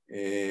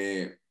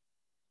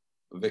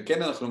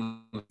 וכן אנחנו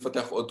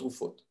נפתח עוד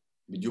תרופות,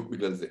 בדיוק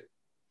בגלל זה.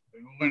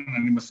 אורן,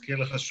 אני מזכיר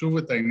לך שוב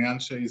את העניין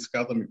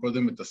שהזכרת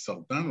מקודם את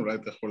הסרטן, אולי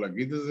אתה יכול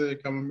להגיד איזה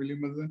כמה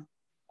מילים על זה?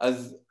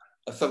 אז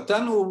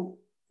הסרטן הוא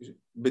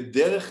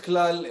בדרך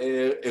כלל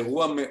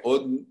אירוע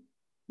מאוד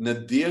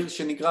נדיר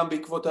שנגרם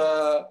בעקבות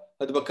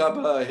ההדבקה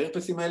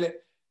בהרפסים האלה.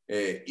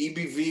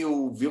 EBV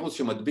הוא וירוס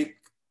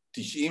שמדביק 95%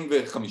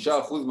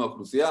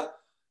 מהאוכלוסייה,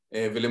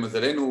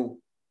 ולמזלנו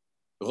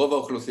רוב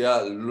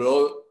האוכלוסייה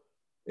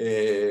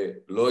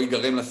לא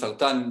ייגרם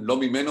לסרטן, לא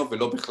ממנו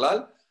ולא בכלל,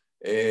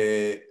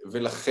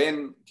 ולכן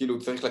כאילו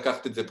צריך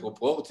לקחת את זה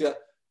פרופורציה.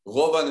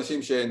 רוב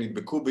האנשים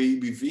שנדבקו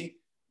ב-EBV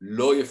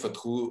לא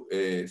יפתחו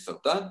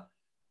סרטן,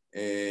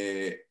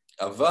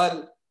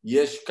 אבל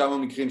יש כמה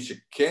מקרים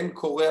שכן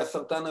קורה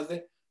הסרטן הזה.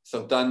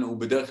 סרטן הוא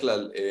בדרך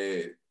כלל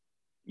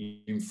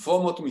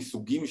לימפומות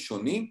מסוגים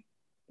שונים.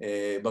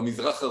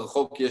 במזרח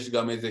הרחוק יש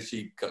גם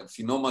איזושהי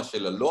קרצינומה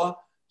של הלוע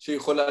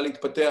שיכולה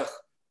להתפתח,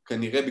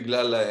 כנראה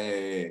בגלל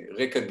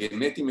רקע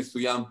גנטי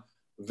מסוים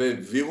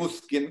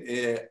ווירוס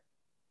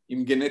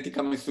עם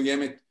גנטיקה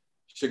מסוימת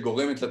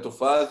שגורמת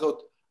לתופעה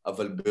הזאת,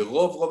 אבל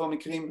ברוב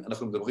המקרים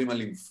אנחנו מדברים על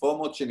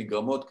לימפומות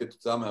שנגרמות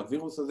כתוצאה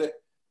מהווירוס הזה.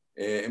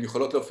 הן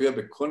יכולות להופיע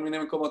בכל מיני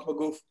מקומות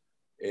בגוף.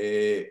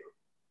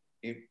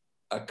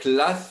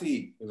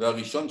 הקלאסי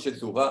והראשון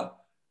שזוהה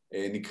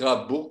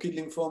נקרא בורקיד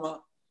לימפומה.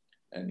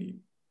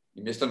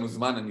 אם יש לנו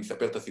זמן אני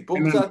אספר את הסיפור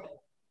קצת,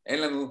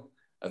 אין לנו,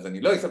 אז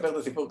אני לא אספר את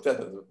הסיפור קצת,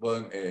 אז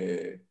בואו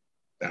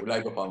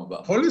אולי בפעם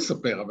הבאה. יכול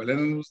לספר, אבל אין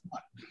לנו זמן.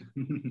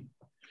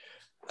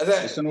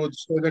 יש לנו עוד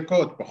 2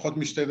 דקות, פחות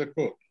מ2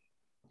 דקות.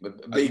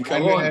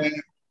 בעיקרון,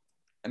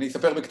 אני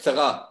אספר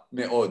בקצרה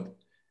מאוד.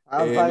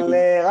 אבל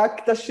רק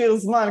תשאיר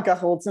זמן,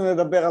 ככה רוצים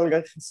לדבר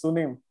על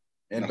חיסונים.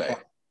 אין בעיה.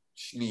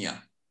 שנייה,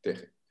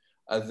 תכף.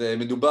 אז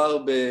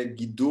מדובר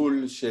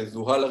בגידול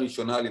שזוהה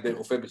לראשונה על ידי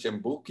רופא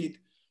בשם בורקיד,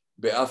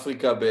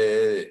 באפריקה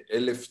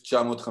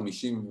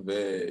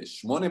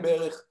ב-1958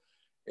 בערך.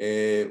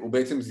 הוא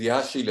בעצם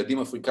זיהה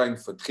שילדים אפריקאים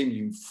מפתחים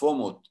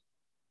לימפומות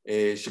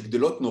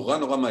שגדלות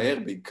נורא מהר,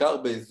 בעיקר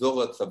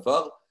באזור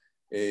הצוואר,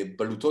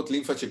 בלוטות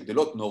לימפה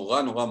שגדלות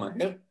נורא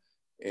מהר,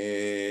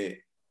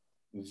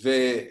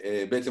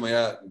 ובעצם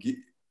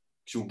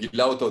כשהוא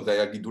גילה אותו זה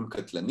היה גידול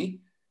קטלני.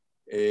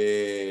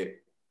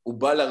 הוא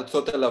בא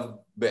להרצות עליו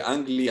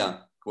באנגליה,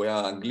 הוא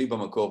היה אנגלי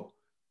במקור,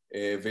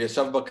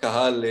 וישב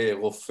בקהל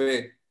רופא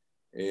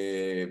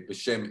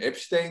בשם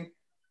אפשטיין,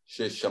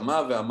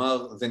 ששמע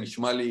ואמר, זה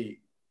נשמע לי,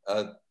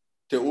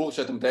 התיאור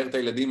שאתה מתאר את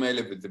הילדים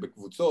האלה, וזה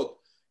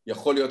בקבוצות,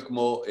 יכול להיות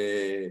כמו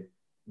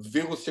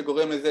וירוס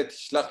שגורם לזה,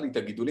 תשלח לי את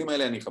הגידולים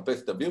האלה, אני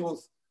אחפש את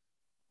הווירוס.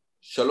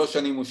 3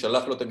 שנים הוא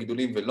שלח לו את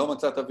הגידולים ולא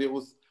מצא את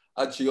הווירוס,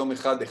 עד שיום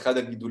אחד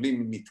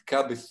הגידולים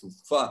נתקע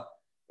בסופה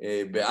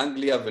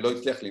באנגליה ולא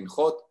הצליח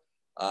לנחות,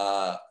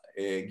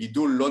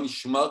 הגידול לא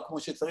נשמר כמו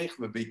שצריך,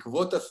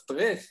 ובעקבות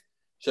הסטרס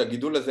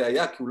שהגידול הזה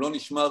היה, כי הוא לא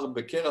נשמר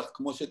בכרך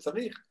כמו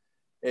שצריך,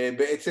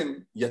 בעצם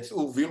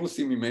יצאו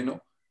וירוסים ממנו,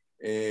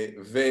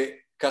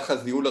 וככה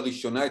זיהו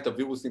לראשונה את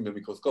הווירוסים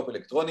במיקרוסקופ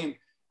אלקטרונים.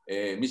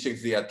 מי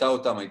שזיהתה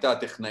אותם הייתה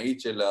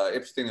הטכנאית של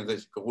האפשטיין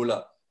הזה שקראו לה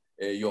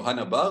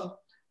יוהנה בר,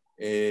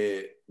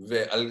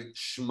 ועל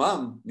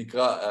שמם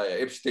נקרא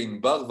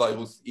אפשטיין בר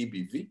ויירוס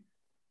EBV,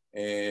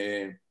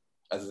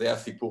 אז זה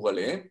הסיפור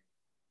עליהם,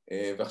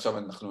 ועכשיו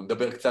אנחנו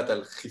נדבר קצת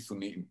על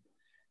חיסונים.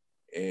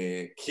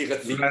 כי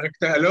רציתי...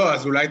 לא,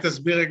 אז אולי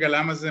תסביר רגע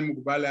למה זה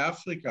מוגבל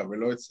לאפריקה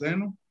ולא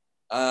אצלנו?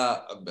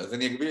 אז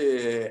אני אגביל,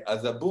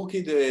 אז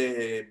הבורקיד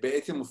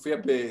בעצם מופיע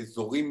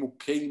באזורים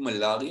מוכי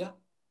מלריה,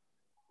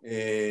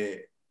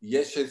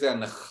 יש איזו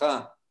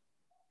הנחה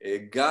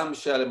גם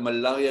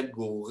שהמלריה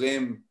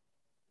גורם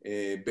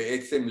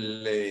בעצם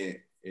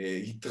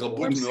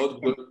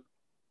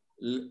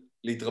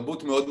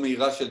להתרבות מאוד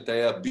מהירה של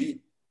תאי ה-B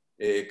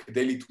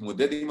כדי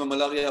להתמודד עם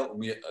המלריה.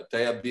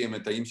 תאי ה-B הם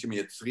התאים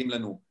שמייצרים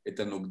לנו את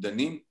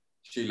הנוגדנים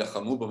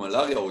שילחמו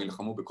במלריה או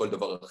ילחמו בכל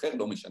דבר אחר,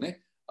 לא משנה,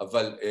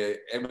 אבל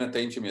הם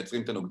התאים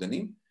שמייצרים את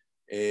הנוגדנים,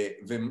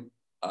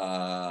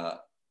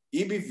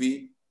 וה-EBV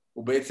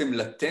הוא בעצם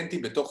לטנטי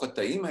בתוך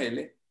התאים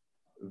האלה,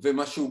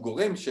 ומה שהוא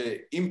גורם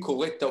שאם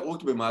קורה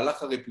טעות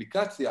במהלך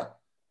הרפליקציה,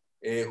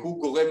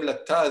 הוא גורם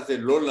לתא הזה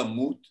לא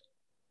למות,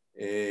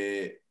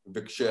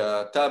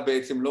 וכשהתא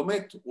בעצם לא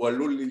מת, הוא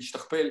עלול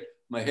להשתכפל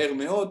מהר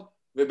מאוד,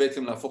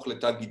 ובעצם להפוך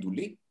לתא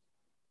גידולי.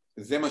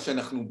 זה מה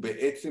שאנחנו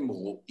בעצם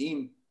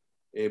רואים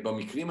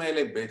במקרים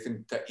האלה, בעצם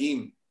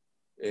תאים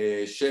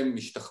שהם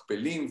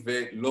משתכפלים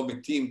ולא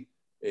מתים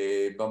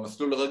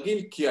במסלול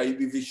הרגיל, כי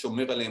ה-EBV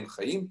שומר עליהם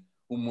חיים,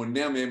 הוא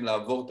מונע מהם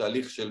לעבור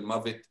תהליך של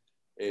מוות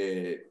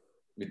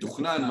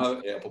מתוכנן,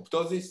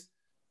 אפופטוזיס,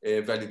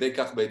 ועל ידי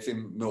כך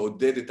בעצם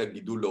מעודד את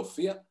הגידול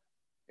להופיע.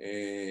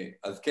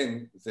 אז כן,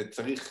 זה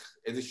צריך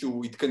איזושהי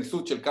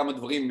התכנסות של כמה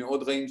דברים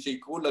מאוד רעים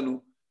שיקרו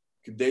לנו,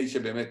 כדי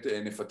שבאמת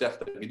נפתח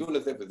את הגידול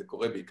הזה, וזה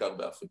קורה בעיקר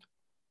באפריקה.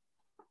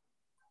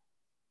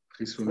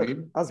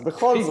 חיסונים? אז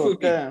בכל זאת,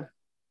 כן.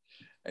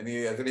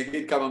 אז אני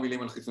אגיד כמה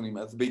מילים על חיסונים.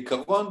 אז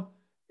בעיקרון,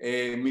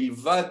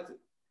 מלבד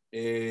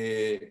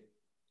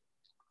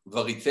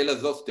וריצלה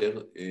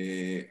זוסטר,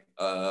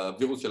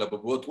 הווירוס של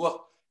אבעבועות רוח,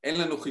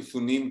 אין לנו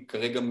חיסונים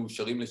כרגע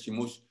מאושרים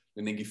לשימוש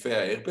לנגיפי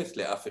ההרפס,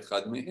 לאף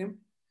אחד מהם.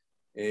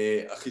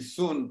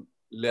 החיסון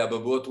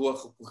לאבעבועות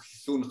רוח הוא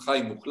חיסון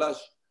חי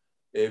מוחלש,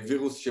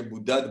 וירוס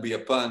שבודד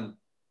ביפן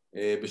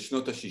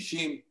בשנות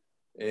ה-60,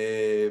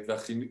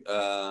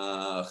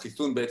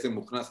 והחיסון בעצם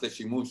מוכנס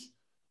לשימוש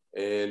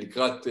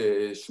לקראת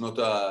שנות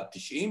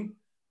ה-90,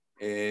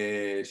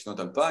 שנות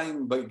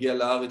 2000 הגיע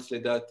לארץ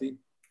לדעתי,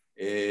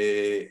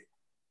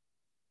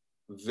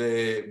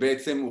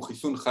 ובעצם הוא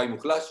חיסון חי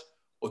מוחלש.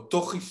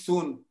 אותו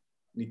חיסון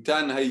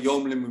ניתן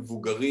היום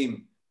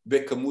למבוגרים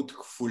בכמות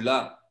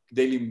כפולה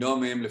כדי למנוע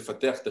מהם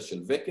לפתח את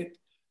השלווקת.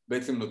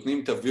 בעצם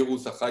נותנים את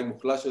הווירוס החי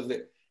מוחלש הזה,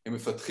 הם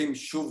מפתחים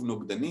שוב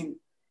נוגדנים,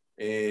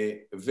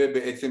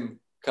 ובעצם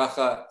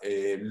ככה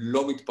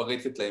לא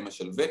מתפרצת להם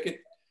השלווקת.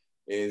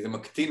 זה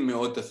מקטין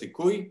מאוד את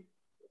הסיכוי,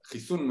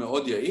 חיסון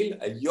מאוד יעיל.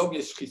 היום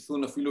יש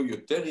חיסון אפילו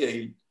יותר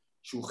יעיל,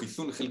 שהוא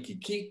חיסון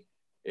חלקיקי,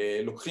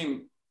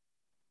 לוקחים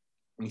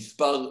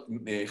מספר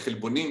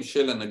חלבונים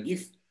של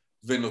הנגיף,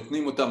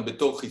 ונותנים אותם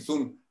בתור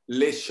חיסון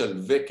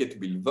לשלווקת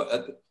בלבד,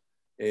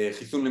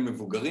 חיסון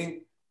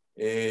למבוגרים,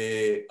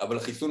 אבל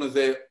החיסון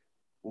הזה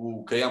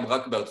הוא קיים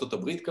רק בארצות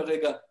הברית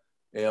כרגע,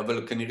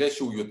 אבל כנראה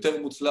שהוא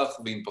יותר מוצלח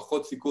ועם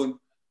פחות סיכון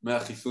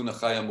מהחיסון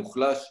החי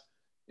המוחלש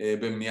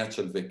במניעת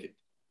שלווקת.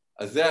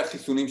 אז זה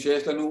החיסונים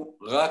שיש לנו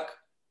רק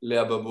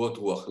לאבעבועות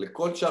רוח.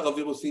 לכל שאר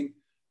הווירוסים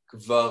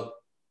כבר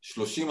 30-40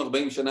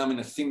 שנה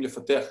מנסים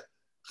לפתח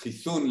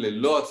חיסון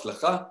ללא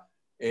הצלחה.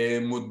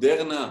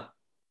 מודרנה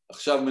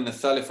עכשיו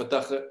מנסה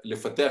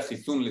לפתח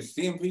חיסון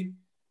ל-CMV,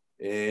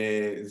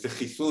 זה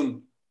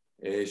חיסון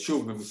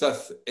שוב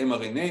מבוסס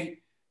mRNA,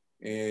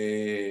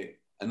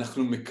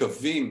 אנחנו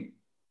מקווים,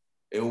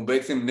 הוא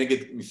בעצם נגד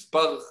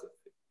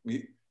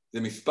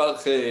מספר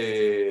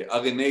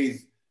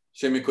RNAs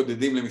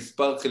שמקודדים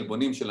למספר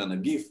חלבונים של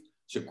הנגיף,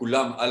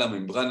 שכולם על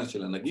הממברנה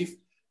של הנגיף,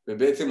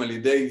 ובעצם על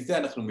ידי זה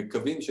אנחנו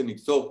מקווים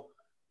שניצור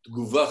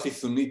תגובה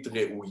חיסונית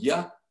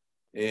ראויה.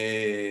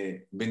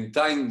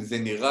 בינתיים זה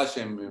נראה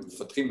שהם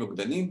מפתחים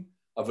נוגדנים,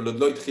 אבל עוד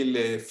לא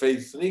התחיל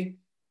פייס 3,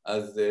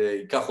 אז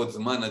ייקח עוד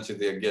זמן עד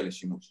שזה יגיע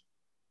לשימוש.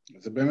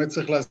 זה באמת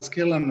צריך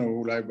להזכיר לנו,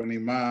 אולי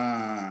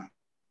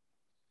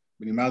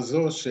בנימה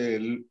זו,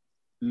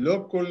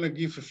 שלא כל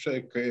נגיף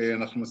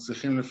אנחנו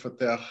מצליחים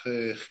לפתח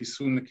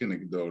חיסון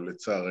כנגדו,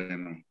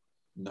 לצערנו.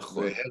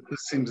 נכון.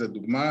 והרפסים זה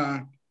דוגמה,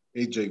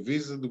 HIV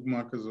זה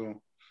דוגמה כזו.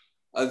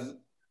 אז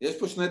יש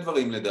פה שני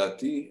דברים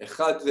לדעתי.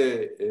 אחד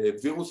זה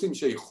וירוסים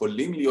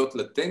שיכולים להיות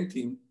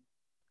לטנטיים,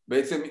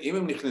 בעצם אם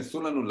הם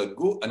נכנסו לנו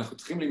לגוף, אנחנו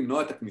צריכים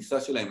למנוע את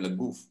הכניסה שלהם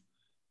לגוף.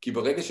 כי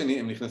ברגע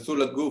שהם נכנסו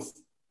לגוף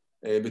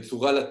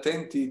בצורה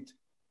לטנטית,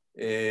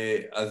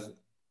 אז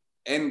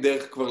אין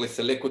דרך כבר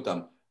לסלק אותם.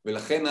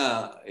 ולכן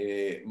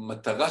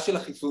המטרה של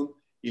החיסון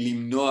היא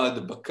למנוע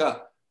הדבקה,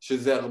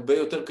 שזה הרבה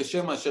יותר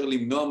קשה מאשר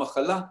למנוע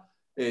מחלה,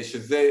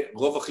 שזה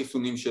רוב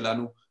החיסונים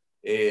שלנו,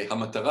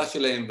 המטרה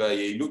שלהם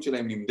והיעילות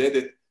שלהם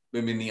נמדדת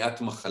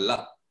במניעת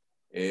מחלה.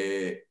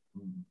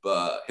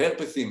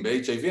 בהרפסים,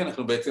 ב-HIV,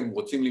 אנחנו בעצם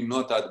רוצים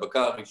למנוע את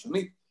ההדבקה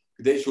הראשונית,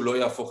 כדי שהוא לא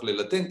יהפוך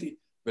ללטנטי,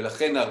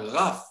 ולכן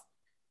הרף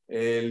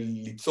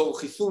ליצור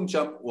חיסון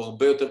שם הוא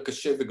הרבה יותר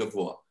קשה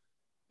וגבוה.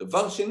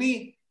 דבר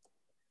שני,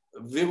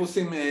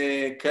 וירוסים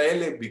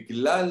כאלה,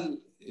 בגלל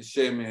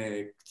שהם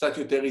קצת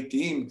יותר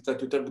איטיים,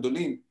 קצת יותר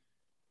גדולים,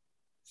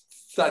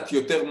 קצת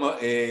יותר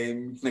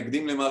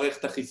מתנגדים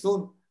למערכת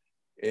החיסון,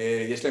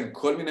 יש להם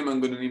כל מיני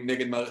מנגנונים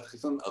נגד מערכת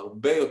החיסון,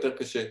 הרבה יותר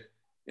קשה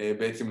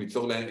בעצם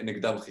ליצור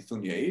נגדם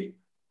חיסון יעיל.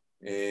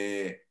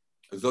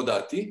 זו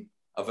דעתי,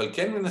 אבל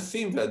כן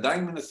מנסים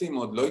ועדיין מנסים,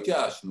 עוד לא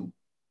התייאשנו.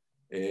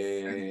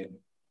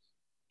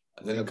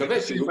 אז אני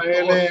מקווה שיהיו פתרונות.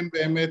 האלה הם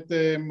באמת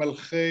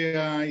מלכי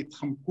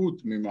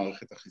ההתחמקות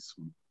ממערכת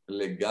החיסון.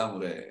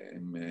 לגמרי,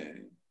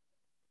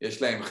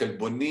 יש להם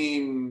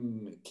חלבונים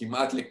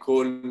כמעט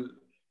לכל,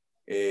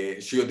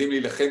 שיודעים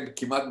להילחם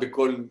כמעט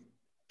בכל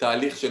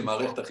תהליך של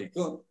מערכת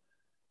החיסון,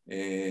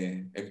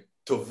 הם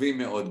טובים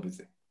מאוד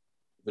בזה.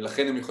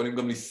 ולכן הם יכולים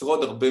גם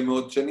לשרוד הרבה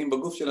מאוד שנים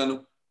בגוף שלנו,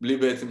 בלי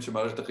בעצם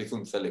שמערכת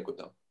החיסון תסלק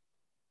אותם.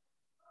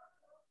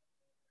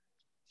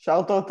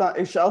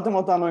 השארתם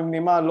אותנו עם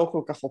נימה לא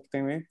כל כך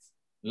אופטימית.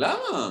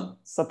 למה?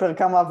 ספר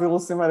כמה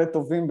הווירוסים האלה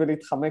טובים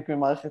בלהתחמק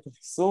ממערכת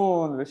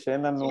החיסון,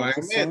 ושאין לנו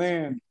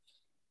חיסונים.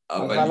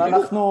 אבל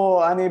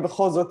אני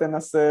בכל זאת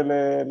אנסה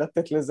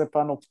לתת לזה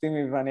פן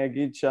אופטימי, ואני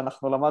אגיד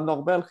שאנחנו למדנו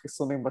הרבה על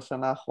חיסונים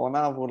בשנה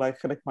האחרונה, ואולי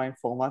חלק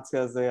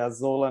מהאינפורמציה הזה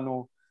יעזור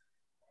לנו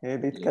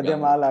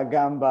להתקדם הלאה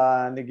גם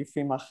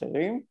בנגיפים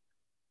האחרים.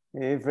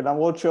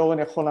 ולמרות שאורן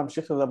יכול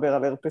להמשיך לדבר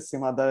על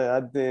הרפסים עד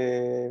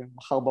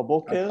מחר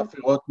בבוקר. עד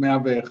חפירות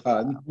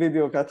 101.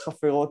 בדיוק, עד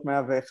חפירות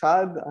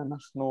 101.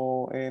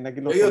 אנחנו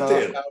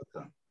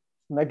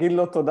נגיד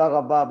לו תודה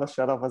רבה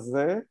בשלב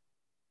הזה.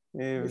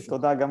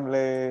 ותודה גם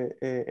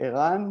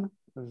לאורן,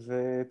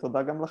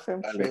 ותודה גם לכם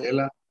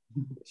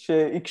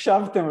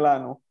שהקשבתם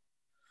לנו.